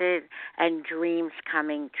granted and dreams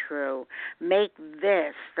coming true. Make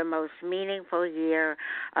this the most meaningful year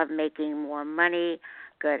of making more money,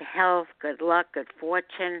 good health, good luck, good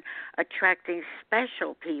fortune, attracting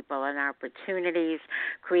special people and opportunities,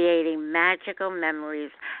 creating magical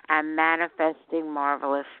memories, and manifesting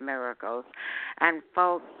marvelous miracles. And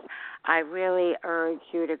folks, I really urge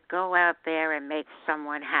you to go out there and make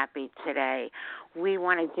someone happy today. We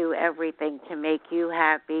want to do everything to make you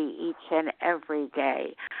happy each and every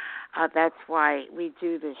day. That's why we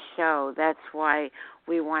do the show. That's why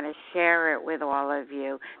we want to share it with all of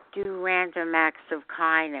you. Do random acts of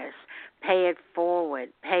kindness. Pay it forward.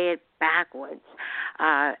 Pay it backwards.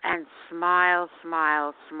 And smile,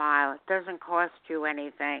 smile, smile. It doesn't cost you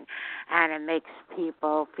anything, and it makes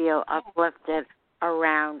people feel uplifted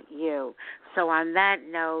around you. So on that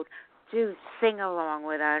note, do sing along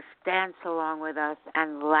with us, dance along with us,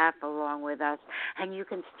 and laugh along with us. And you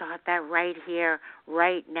can start that right here,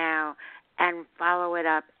 right now, and follow it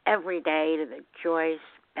up every day to the Joyce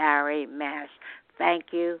Barrie Mash.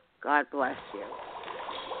 Thank you. God bless you.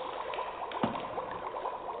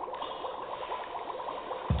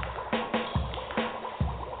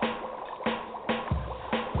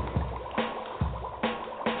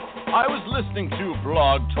 I was listening to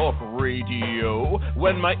Blog Talk Radio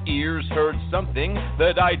when my ears heard something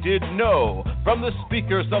that I didn't know. From the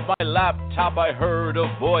speakers of my laptop I heard a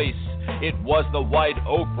voice. It was the White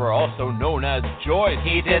Oprah, also known as Joyce.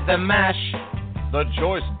 He did the mash. The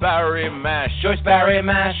Joyce Barrie Mash. Joyce Barrie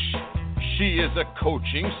Mash. She is a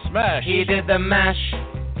coaching smash. He did the mash.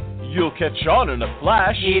 You'll catch on in a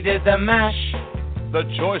flash. He did the mash. The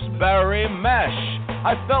Joyce Barrie Mash.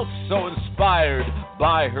 I felt so inspired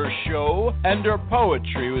by her show, and her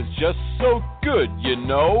poetry was just so good, you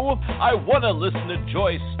know. I want to listen to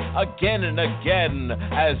Joyce again and again,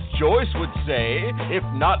 as Joyce would say, if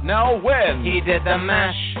not now, when? He did the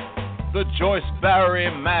mash. The Joyce Barrie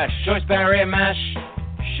Mash. Joyce Barrie Mash.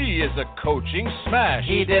 She is a coaching smash.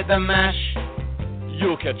 He did the mash.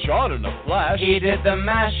 You'll catch on in a flash. He did the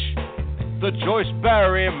mash. The Joyce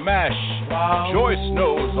Barrie Mash. Wow. Joyce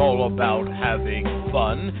knows all about having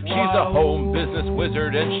fun. Wow. She's a home business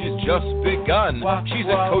wizard and she's just begun. Wow. She's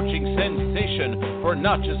a coaching sensation for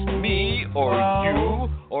not just me or you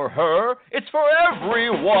or her. It's for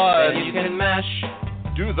everyone. Then you can mash.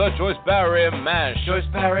 Do the Joyce Barrie Mash. Joyce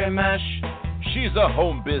Barrie Mash. She's a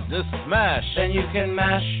home business smash. Then you can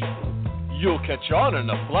mash. You'll catch on in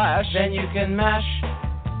a flash. Then you can mash.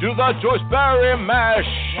 Do the Joyce Barrie Mash.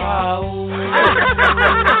 Wow.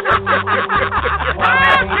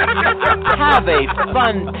 Have a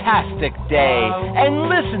fantastic day and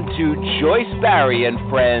listen to Joyce Barrie and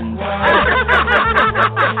Friends.